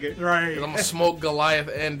ark, nigga. Right. I'm gonna smoke Goliath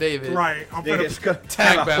and David. Right. I'm Nigga, gonna it's gonna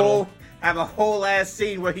Tag have a battle. whole ass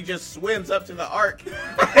scene where he just swims up to the ark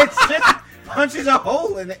and just punches a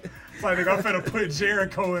hole in it. it's like nigga, I'm finna put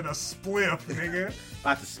Jericho in a spliff, nigga.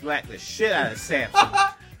 About to smack the shit out of Samson.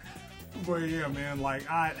 But yeah, man, like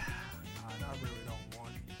I really don't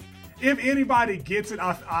want it. If anybody gets it,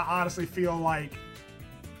 I honestly feel like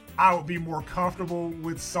I would be more comfortable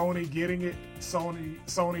with Sony getting it.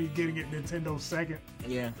 Sony getting it, Nintendo second.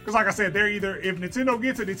 Yeah. Because like I said, they're either, if Nintendo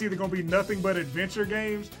gets it, it's either gonna be nothing but adventure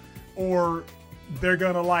games, or they're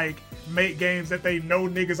gonna like make games that they know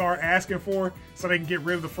niggas aren't asking for, so they can get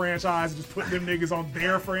rid of the franchise and just put them niggas on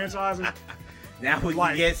their franchises. Now we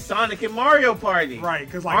Like- can get Sonic and Mario Party. Right,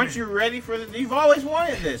 because like, Aren't you ready for the? You've always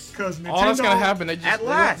wanted this. Because Nintendo, All that's gonna happen, At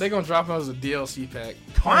last. they're gonna drop it as a DLC pack.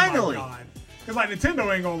 Finally. Because like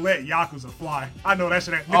Nintendo ain't gonna let Yakuza fly. I know that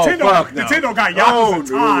shit. Oh, Nintendo, fuck no. Nintendo got Oh, Yakuza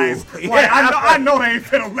no. ties. Yeah. Like I know they ain't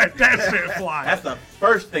finna let that shit fly. That's the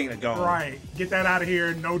first thing to go. Right. Get that out of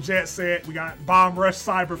here. No Jet Set. We got Bomb Rush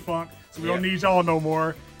Cyberpunk, so we don't need y'all no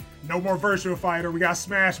more. No more Virtua Fighter. We got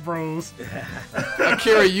Smash Bros.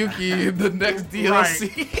 Akira Yuki, the next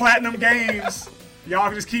DLC. Right. Platinum Games. Y'all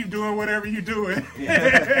can just keep doing whatever you doing.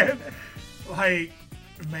 Like,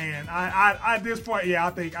 man, I at this point, yeah,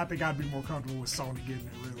 I think I'd be more comfortable with Sony getting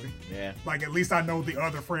it, really. Yeah. Like, at least I know the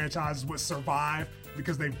other franchises would survive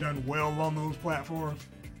because they've done well on those platforms.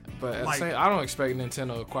 But at Like- the same, I don't expect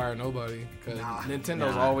Nintendo to acquire nobody because Nah.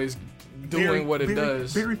 Nintendo's Nah. always doing what it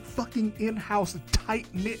does. Very fucking in-house,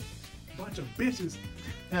 tight-knit bunch of bitches.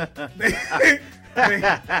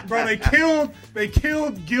 They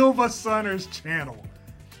killed Gilva Sunner's channel.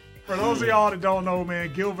 For those of y'all that don't know,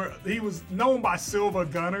 man, Gilbert, he was known by Silva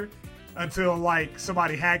Gunner until like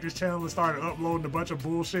somebody hacked his channel and started uploading a bunch of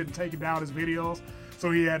bullshit and taking down his videos.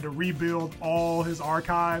 So he had to rebuild all his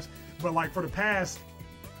archives. But like for the past,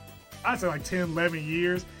 I'd say like 10, 11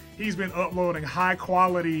 years, he's been uploading high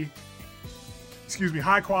quality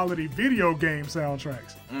video game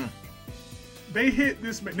soundtracks. They hit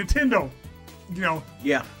this Nintendo, you know,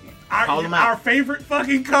 Yeah. Call them out. our favorite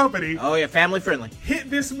fucking company, Oh yeah, family friendly. hit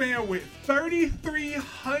this man with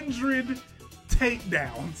 3,300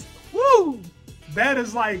 takedowns. Woo! That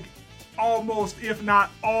is like almost, if not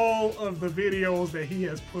all, of the videos that he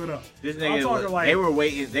has put up. This I'm nigga, talking like, they were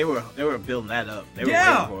waiting. They were building that up. They were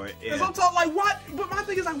yeah, waiting for it. because Yeah. I'm talking like, what? But my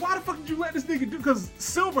thing is like, why the fuck did you let this nigga do? Because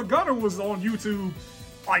Silver Gunner was on YouTube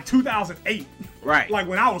like 2008, Right. like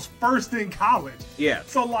when I was first in college. Yeah.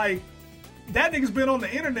 So like, that nigga's been on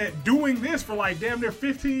the internet doing this for like damn near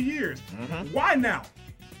 15 years. Why now?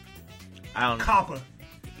 I don't know. Coppa.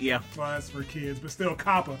 Yeah. Well, that's for kids, but still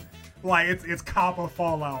Coppa. Like, it's Coppa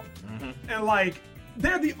Fallout. And like,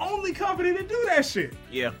 they're the only company to do that shit.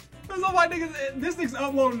 Yeah. Because I'm like, niggas, this nigga's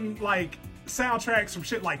uploading like soundtracks from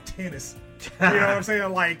shit like tennis. You know what I'm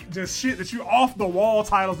saying? Like, just shit that you off the wall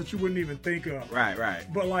titles that you wouldn't even think of. Right. Right.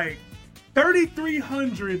 But like,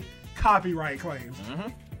 3,300 copyright claims.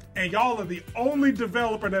 And y'all are the only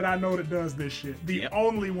developer that I know that does this shit. The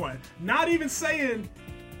only one. Not even saying,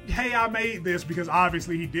 hey, I made this, because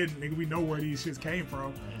obviously he didn't. Nigga, we know where these shits came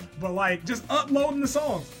from. But like, just uploading the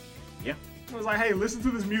songs. Yeah. It was like, hey, listen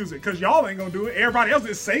to this music, because y'all ain't gonna do it. Everybody else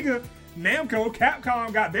is Sega, Namco,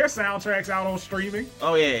 Capcom got their soundtracks out on streaming.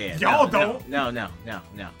 Oh yeah. Y'all don't. No.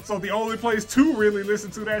 So the only place to really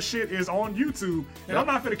listen to that shit is on YouTube. And I'm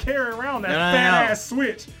not gonna carry around that No. fat-ass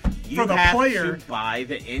Switch You for the have player. to buy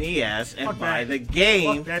the NES and Fuck buy that. the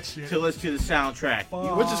game Fuck that shit. to listen to the soundtrack.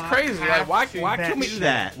 Which is crazy. Like, why can we do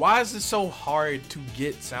that? Why is it so hard to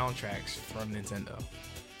get soundtracks from Nintendo?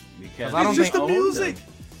 Because I don't It's just think the music.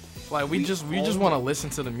 Like we just want to listen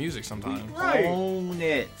to the music sometimes. Right. Own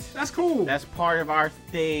it. That's cool. That's part of our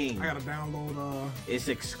thing. I gotta download, It's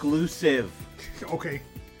exclusive. okay.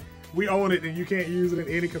 We own it and you can't use it in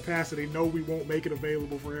any capacity. No, we won't make it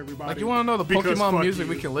available for everybody. Like, you want to know the Because Pokemon fuck music you.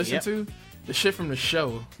 we can listen Yep. to? The shit from the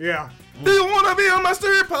show. Yeah. Do you want to be a master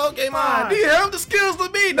Pokemon? Do you have the skills to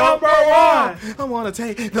be number one? I want to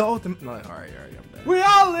take the ultimate. No, all right, I'm done. We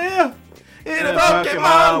all live. In a a Pokemon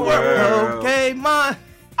Pokemon world. world. Pokemon.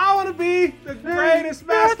 I want to be the greatest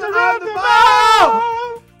master of the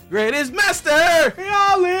ball. Greatest master. We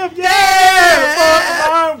all live. Yeah.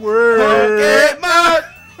 Pokemon world. Pokemon.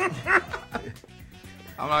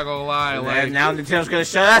 I'm not gonna lie, And like now Nintendo's gonna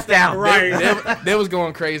shut us down. Right. they was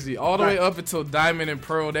going crazy all the way Right. up until Diamond and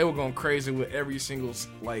Pearl. They were going crazy with every single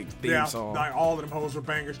like theme Yeah, song. like all of them hoes were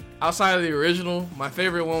bangers. Outside of the original, my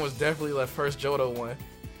favorite one was definitely the first Johto one.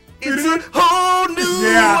 It's a whole new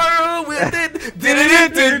Yeah. world with it.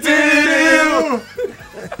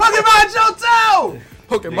 Pokemon Johto!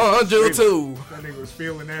 Pokemon Johto. That nigga was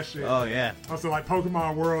feeling that shit. Oh yeah. Also, like,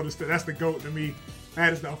 Pokemon World, that's the GOAT to me.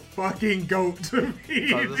 That is the fucking GOAT to me.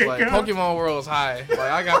 It's like nigga. Pokemon World's high. Like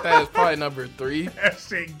I got that as probably number 3. That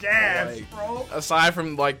shit gas, Like, bro. Aside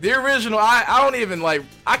from like the original, I don't even like.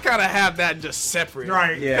 I kind of have that just separate.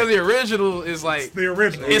 Right. Yeah. Because the original is like It's the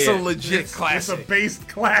original. it's Yeah. a legit It's classic. a base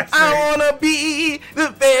classic. I wanna be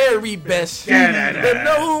the very best that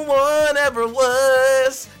no one ever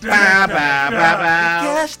was. Ba, ba, ba, ba.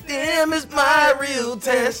 Cash them is my real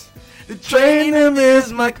test. The training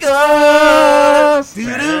is my cause.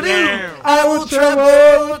 Doo-doo-doo. I will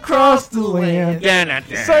travel across the land,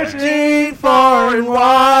 searching far and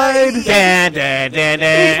wide. These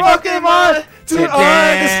Pokemon to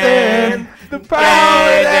understand the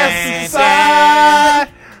power that's inside.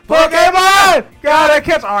 Pokemon, gotta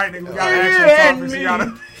catch. All right, nigga, we gotta actual topics. You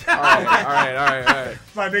gotta. All right.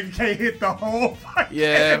 My nigga can't hit the whole.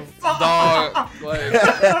 Yeah, dog. Like,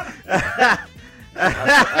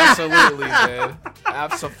 absolutely, man.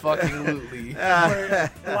 Absolutely.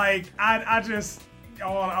 Like,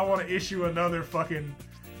 I want to issue another fucking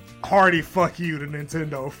hearty fuck you to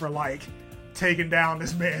Nintendo for like taking down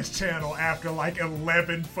this man's channel after like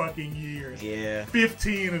 11 fucking years. Yeah.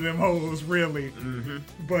 15 of them hoes, really. Mm-hmm.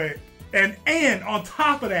 But and on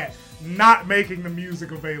top of that, not making the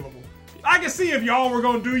music available. I can see if y'all were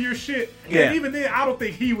gonna do your shit, and even then, I don't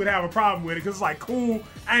think he would have a problem with it, because it's like, cool,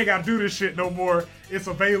 I ain't gotta do this shit no more. It's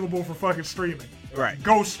available for fucking streaming. Right.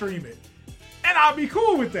 Go stream it. And I'll be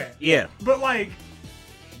cool with that. Yeah. But like,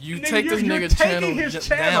 you take this nigga channel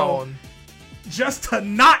down just to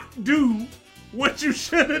not do what you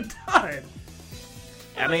should have done.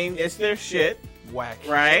 I mean, it's their shit. Whack.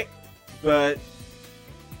 Right? But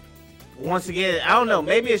once again, I don't know.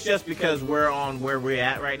 Maybe it's just because we're on where we're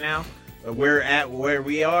at right now. Or we're at where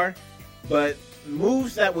we are. But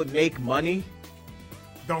moves that would make money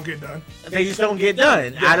don't get done. They just don't get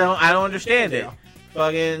done. Yeah. I don't understand it. Yeah.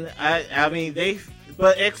 Fucking, I mean,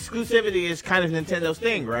 but exclusivity is kind of Nintendo's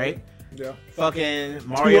thing, right? Yeah. Fucking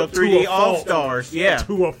Mario 3D All-Stars. Yeah.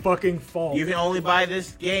 To a fucking fault. You can only buy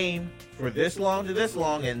this game for this long to this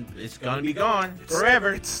long, and it's gonna be gone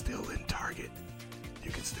forever. It's still in Target.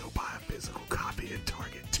 You can still buy a physical copy in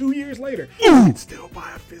Target. 2 years later, you can still buy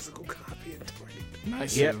a physical copy in Target.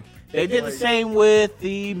 Nice. Yep. They did the same with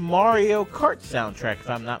the Mario Kart soundtrack, if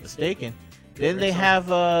I'm not mistaken. Then they have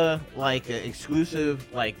like an exclusive,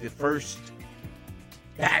 like the first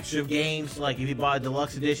batch of games. Like if you buy a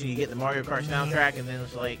deluxe edition, you get the Mario Kart soundtrack, and then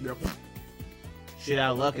it's like shit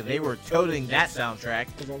out of luck. And they were toting that soundtrack.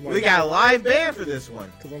 We got a live band for this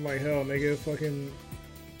one. Because I'm like, hell, nigga, fucking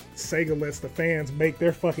Sega lets the fans make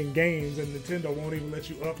their fucking games, and Nintendo won't even let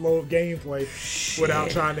you upload gameplay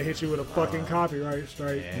without trying to hit you with a fucking copyright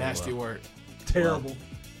strike. Yeah, Nasty work. Terrible.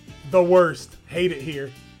 The worst. Hate it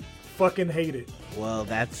here. Fucking hate it. Well,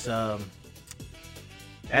 that's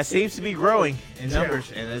that seems to be growing in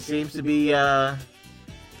numbers, and it seems to be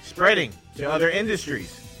spreading to other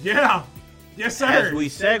industries. Yeah. Yes, sir. As we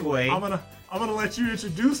segue, I'm gonna let you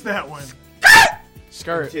introduce that one.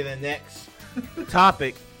 Skirt. to the next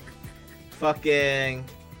topic. Fucking.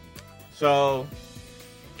 So,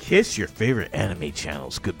 kiss your favorite anime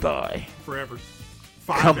channels goodbye. Forever.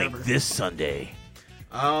 Coming Ever. this Sunday.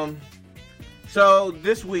 So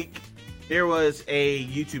this week there was a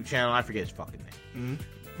YouTube channel. I forget his fucking name,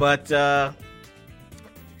 but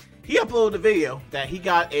he uploaded a video that he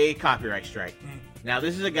got a copyright strike. Now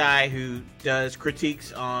this is a guy who does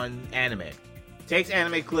critiques on anime. Takes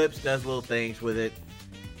anime clips, does little things with it.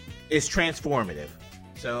 It's transformative,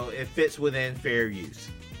 so it fits within fair use.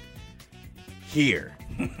 Here.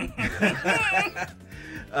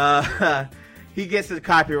 He gets a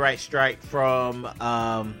copyright strike from,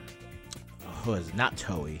 who is it? Not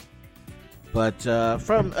Toei, but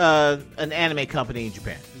from an anime company in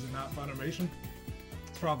Japan. Is it not Funimation?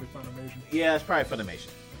 It's probably Funimation. Yeah, it's probably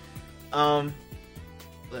Funimation.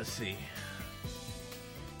 Let's see.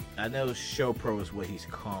 I know ShowPro is what he's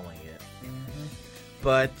calling it.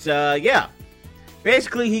 But, yeah.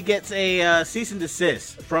 Basically, he gets a cease and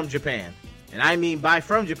desist from Japan. And I mean by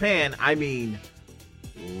from Japan, I mean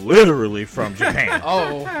literally from Japan.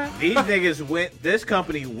 These niggas this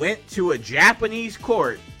company went to a Japanese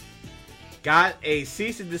court, got a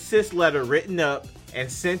cease and desist letter written up,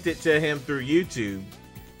 and sent it to him through YouTube.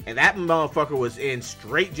 And that motherfucker was in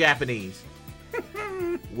straight Japanese.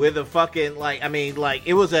 With a fucking,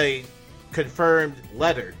 it was a confirmed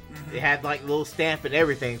letter. It had, a little stamp and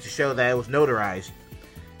everything to show that it was notarized.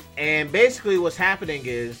 And basically what's happening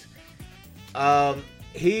is, a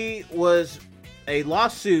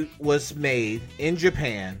lawsuit was made in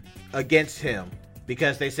Japan against him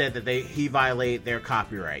because they said that he violated their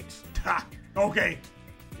copyrights. Okay.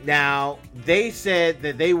 Now, they said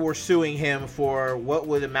that they were suing him for what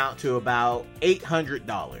would amount to about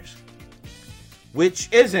 $800, which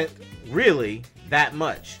isn't really that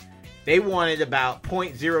much. They wanted about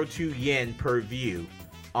 0.02 yen per view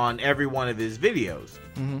on every one of his videos.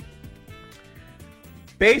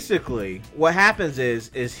 Basically, what happens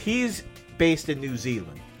is he's based in New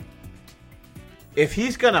Zealand. If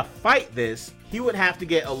he's gonna fight this, he would have to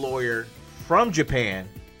get a lawyer from Japan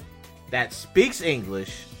that speaks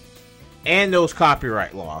English and knows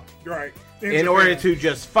copyright law, Right. in order to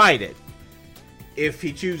just fight it. If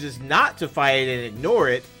he chooses not to fight it and ignore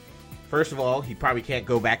it, First of all, he probably can't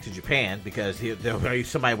go back to Japan because there'll be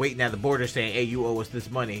somebody waiting at the border saying, "Hey, you owe us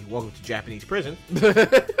this money. Welcome to Japanese prison."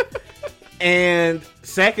 And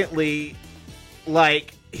secondly,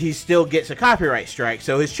 like, he still gets a copyright strike,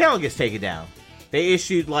 so his channel gets taken down. They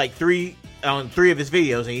issued like 3 of his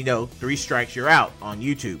videos, and 3 strikes, you're out on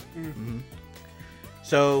YouTube. Mm-hmm.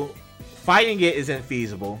 So fighting it isn't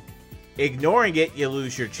feasible. Ignoring it, you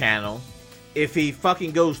lose your channel. If he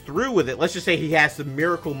fucking goes through with it, let's just say he has some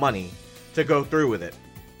miracle money to go through with it.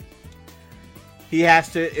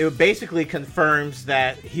 It basically confirms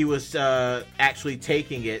that he was actually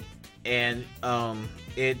taking it, and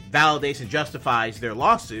it validates and justifies their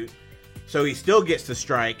lawsuit. So he still gets the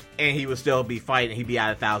strike, and he will still be fighting. He'd be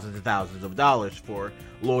out of thousands and thousands of dollars for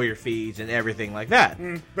lawyer fees and everything like that.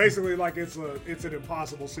 Basically, like it's an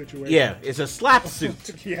impossible situation. Yeah, it's a slap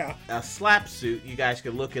suit. Yeah, a slap suit. You guys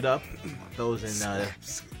can look it up. Those in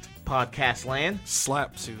podcast land.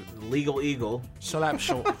 Slap suit. Legal Eagle. Slap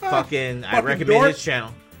suit. Fucking, I recommend his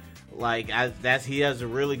channel. Like, he has a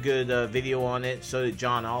really good video on it. So did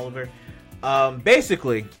John Oliver.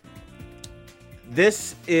 Basically,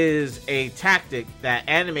 this is a tactic that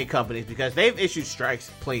anime companies, because they've issued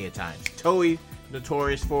strikes plenty of times. Toei,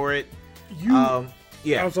 notorious for it. Yeah.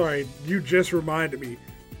 I'm sorry, you just reminded me.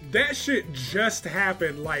 That shit just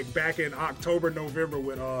happened like back in October, November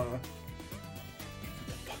with what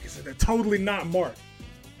the fuck is it? Totally Not Marked.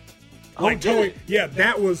 Like Toei, yeah,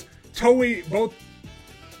 that was Toei.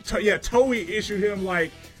 Toei issued him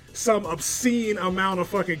like some obscene amount of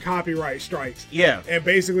fucking copyright strikes. Yeah, and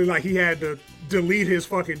basically like he had to delete his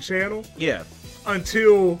fucking channel. Yeah,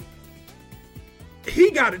 until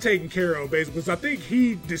he got it taken care of, basically. Because I think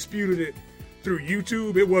he disputed it through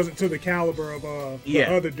YouTube. It wasn't to the caliber of the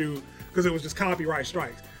other dude, because it was just copyright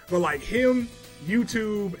strikes. But like him,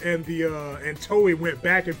 YouTube, and and Toei went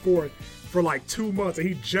back and forth for like 2 months, and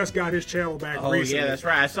he just got his channel back recently. Yeah, that's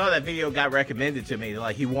right. I saw that video got recommended to me.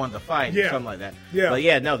 Like he wanted to fight or something like that. Yeah. But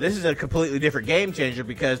yeah, no, this is a completely different game changer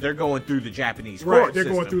because they're going through the Japanese court Right, they're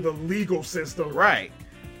system. going through the legal system. Right.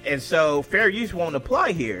 And so fair use won't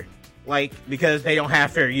apply here. Like, because they don't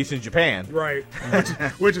have fair use in Japan. Right.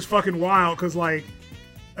 Which is fucking wild, because, like,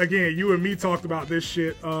 again, you and me talked about this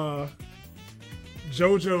shit.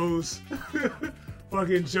 JoJo's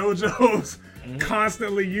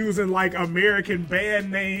constantly using, like, American band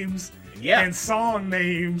names and song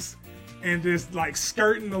names and just, like,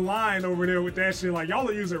 skirting the line over there with that shit. Like, y'all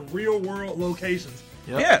are using real-world locations.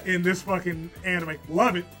 Yep. In this fucking anime.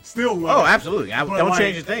 Love it. Still love it. Oh, absolutely. Don't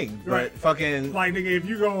change a thing. But fucking... Like, nigga, if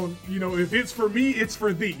you go, if it's for me, it's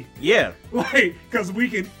for thee. Yeah. Like, because we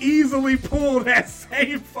can easily pull that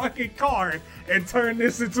same fucking card and turn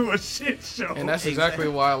this into a shit show. And that's exactly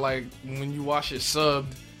why, like, when you watch it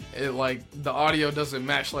subbed, it, like, the audio doesn't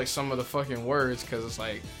match, like, some of the fucking words, because it's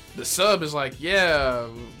like, the sub is like, yeah,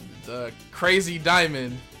 the crazy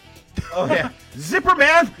diamond. Oh yeah, Zipper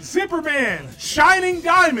Man, Shining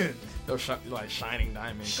Diamond. No, like Shining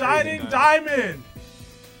Diamond. Shining Diamond.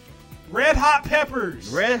 Red Hot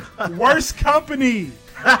Peppers. Worst Company.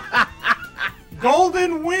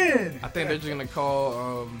 Golden Wind. I think they're just gonna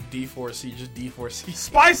call D4C just D4C.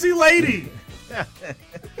 Spicy Lady.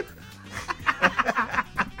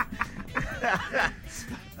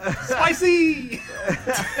 Spicy.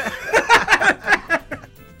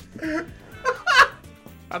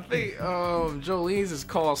 I think Jolene's is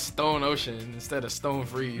called Stone Ocean instead of Stone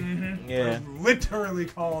Free. Mm-hmm. Yeah. Literally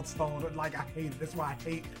called Stone. Like, I hate it. That's why I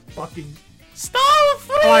hate fucking Stone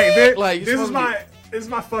Free. Like, this is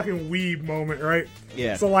my fucking weeb moment, right?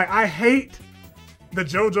 Yeah. So, like, I hate the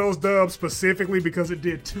JoJo's dub specifically because it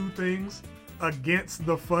did 2 things against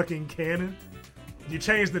the fucking canon. You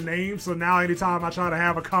changed the name, so now anytime I try to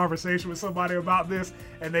have a conversation with somebody about this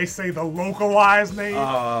and they say the localized name,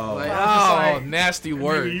 nasty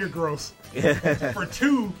word. You're gross. For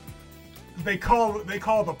 2, they call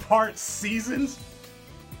the parts seasons.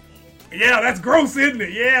 Yeah, that's gross, isn't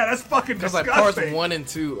it? Yeah, that's fucking disgusting. Because like parts 1 and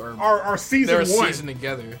 2 are season 1. They're seasoned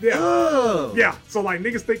together. Yeah. Oh. Yeah. So like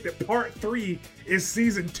niggas think that part 3 is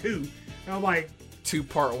season 2. And I'm like, 2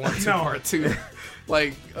 part 1, 2 part 2.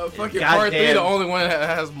 Like, fucking God part 3, damn. the only one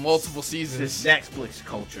that has multiple seasons. This Netflix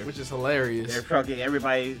culture. Which is hilarious. They're fucking,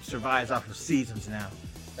 everybody survives off of seasons now.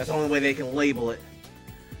 That's the only way they can label it.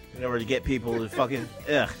 In order to get people to fucking,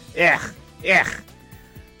 Ew.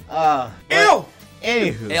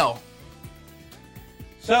 Anywho. L.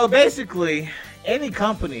 So basically, any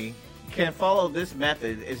company can follow this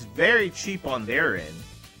method. It's very cheap on their end.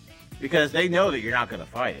 Because they know that you're not going to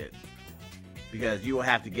fight it. Because you will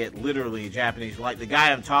have to get literally Japanese, like the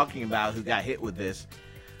guy I'm talking about who got hit with this,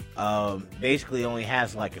 basically only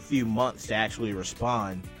has like a few months to actually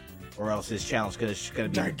respond. or else his channel's gonna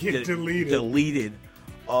be Get deleted. Deleted.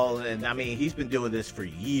 And I mean, he's been doing this for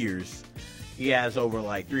years. He has over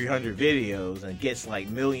like 300 videos and gets like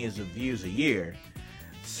millions of views a year.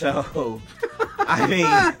 So, I mean,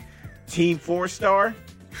 Team 4-Star,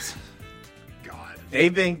 God,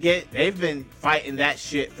 they've been fighting that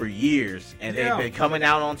shit for years, and they've been coming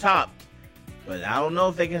out on top. But I don't know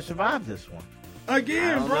if they can survive this one.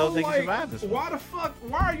 Again, bro, like, why the fuck?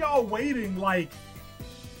 Why are y'all waiting like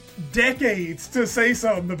decades to say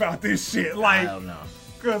something about this shit? Like, I don't know.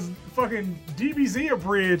 Because fucking DBZ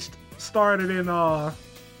Abridged started in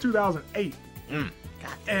 2008,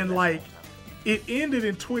 and like it ended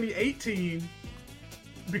in 2018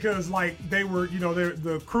 because like they were,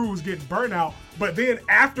 the crew was getting burnt out. But then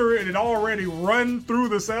after it had already run through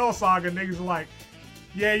the Cell Saga, niggas were like,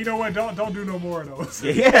 yeah, you know what? Don't do no more of those.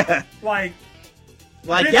 Yeah, like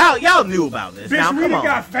bitch, y'all knew about this. Bitch, now, we done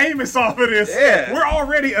got famous off of this. Yeah, we're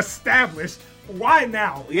already established. Why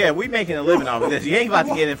now? Yeah, we making a living off of this. You ain't about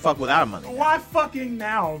to get in fuck with our money. Why fucking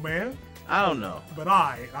now, man? I don't know. But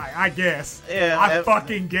I guess. Yeah. I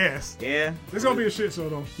fucking guess. Yeah. It's gonna be a shit show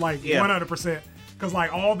though. Like 100%. Cause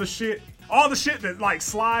like all the shit that like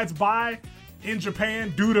slides by in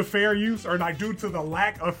Japan due to fair use or like due to the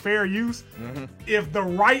lack of fair use, if the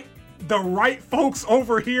right folks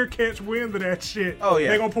over here catch wind of that shit,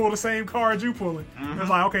 they're gonna pull the same cards you pulling. It's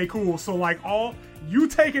like, okay, cool. So like all you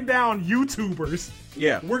taking down YouTubers,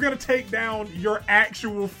 we're gonna take down your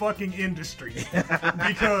actual fucking industry.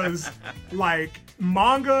 Because like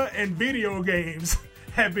manga and video games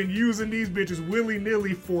have been using these bitches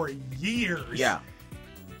willy-nilly for years. Yeah.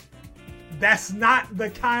 That's not the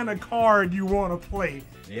kind of card you want to play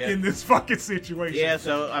in this fucking situation. Yeah,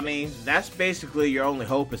 so, I mean, that's basically your only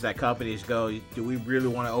hope is that companies go, do we really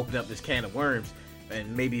want to open up this can of worms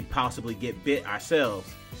and maybe possibly get bit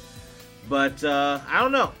ourselves? But, I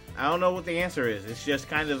don't know. I don't know what the answer is. It's just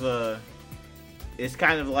kind of it's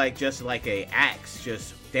kind of like just like a axe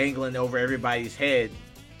just dangling over everybody's head,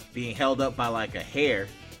 being held up by like a hair.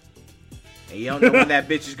 And you don't know when that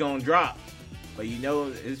bitch is going to drop. But you know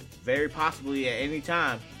it's very possibly at any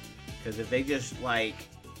time. Because if they just, like,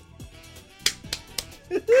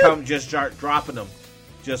 come just start dropping them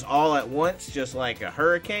just all at once, just like a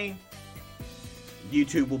hurricane,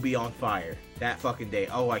 YouTube will be on fire that fucking day.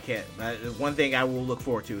 Oh, I can't. One thing I will look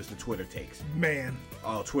forward to is the Twitter takes. Man.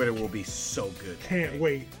 Oh, Twitter will be so good. Can't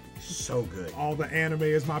wait. So good. All the anime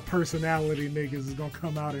is my personality niggas is gonna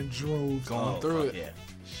come out in droves. Going through it. Yeah.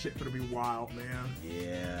 Shit gonna be wild, man.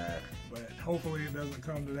 Yeah. But hopefully it doesn't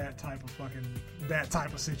come to that type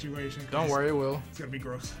of situation. Don't worry, it will. It's gonna be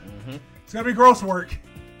gross. It's gonna be gross work.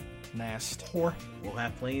 Nasty. Whore. We'll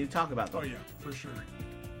have plenty to talk about, though. Oh yeah, for sure.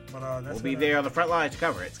 But we'll be there on the front lines to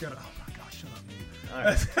cover it. It's gonna. Oh my gosh, shut up, dude. All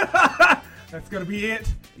right. That's gonna be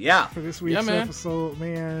it. Yeah. For this week's episode,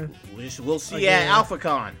 man. We'll see you at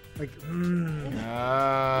AlphaCon. Like,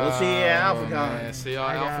 we'll see you at AlphaCon. Man, see y'all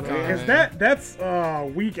at AlphaCon. Because that's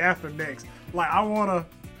week after next. Like, I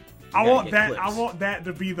want that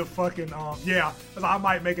to be the fucking because I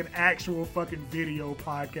might make an actual fucking video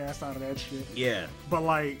podcast out of that shit. Yeah. But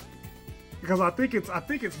like, because I think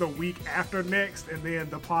it's the week after next, and then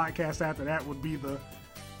the podcast after that would be the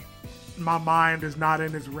My Mind Is Not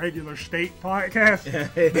in Its Regular State podcast.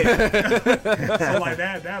 So like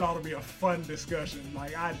that ought to be a fun discussion.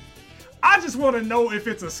 Like I just want to know if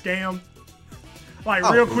it's a scam. Like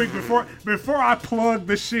real quick before I plug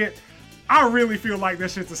the shit, I really feel like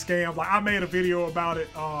this shit's a scam. Like I made a video about it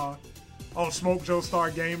on Smoke Joe Star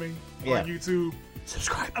Gaming on YouTube.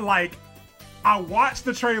 Subscribe. Like I watched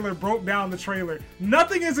the trailer, broke down the trailer.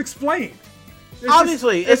 Nothing is explained.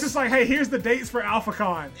 Obviously, it's just like, hey, here's the dates for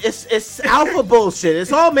AlphaCon. It's alpha bullshit.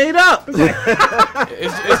 It's all made up.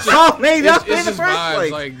 It's all made up in the first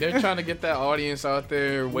place. Like they're trying to get that audience out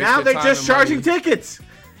there. Now they're just charging tickets.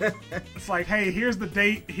 It's like, hey, here's the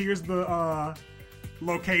date. Here's the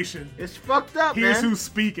location. It's fucked up, Here's man. who's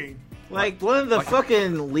speaking. Like one of the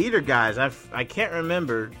fucking leader guys. I can't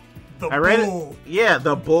remember. I read Bull.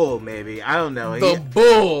 The Bull, maybe. I don't know. The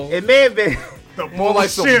Bull. It may have been the more like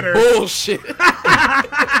some bullshit.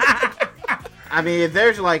 I mean, if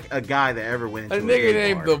there's like a guy that ever went into a nigga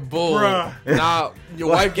named the Bull. Bruh. Nah, your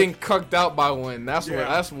wife getting cucked out by one. That's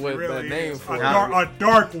what really the name for. A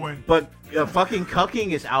dark one. But fucking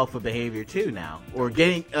cucking is alpha behavior too now. Or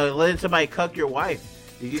getting letting somebody cuck your wife.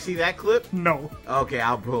 Did you see that clip? No. Okay,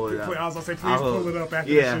 I'll pull it up. I was gonna say, please pull it up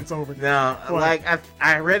after this shit's over. No, like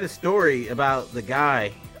I read a story about the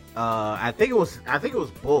guy. I think it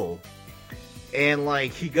was Bull, and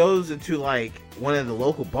like he goes into like one of the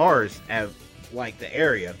local bars at like the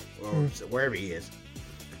area or wherever he is,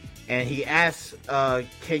 and he asks,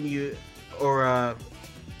 "Can you?" Or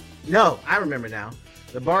no, I remember now.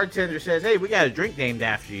 The bartender says, "Hey, we got a drink named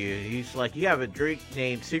after you." He's like, "You have a drink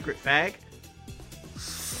named Secret Fag?"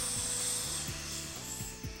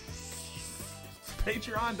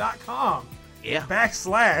 Patreon.com. Yeah.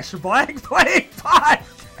 /Black Play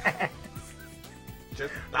Podcast.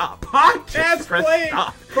 Just stop. Podcast Just press playing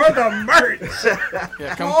stop. for the merch.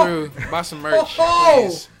 Yeah, come through, buy some merch. Oh!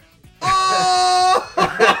 Please.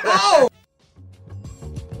 Oh!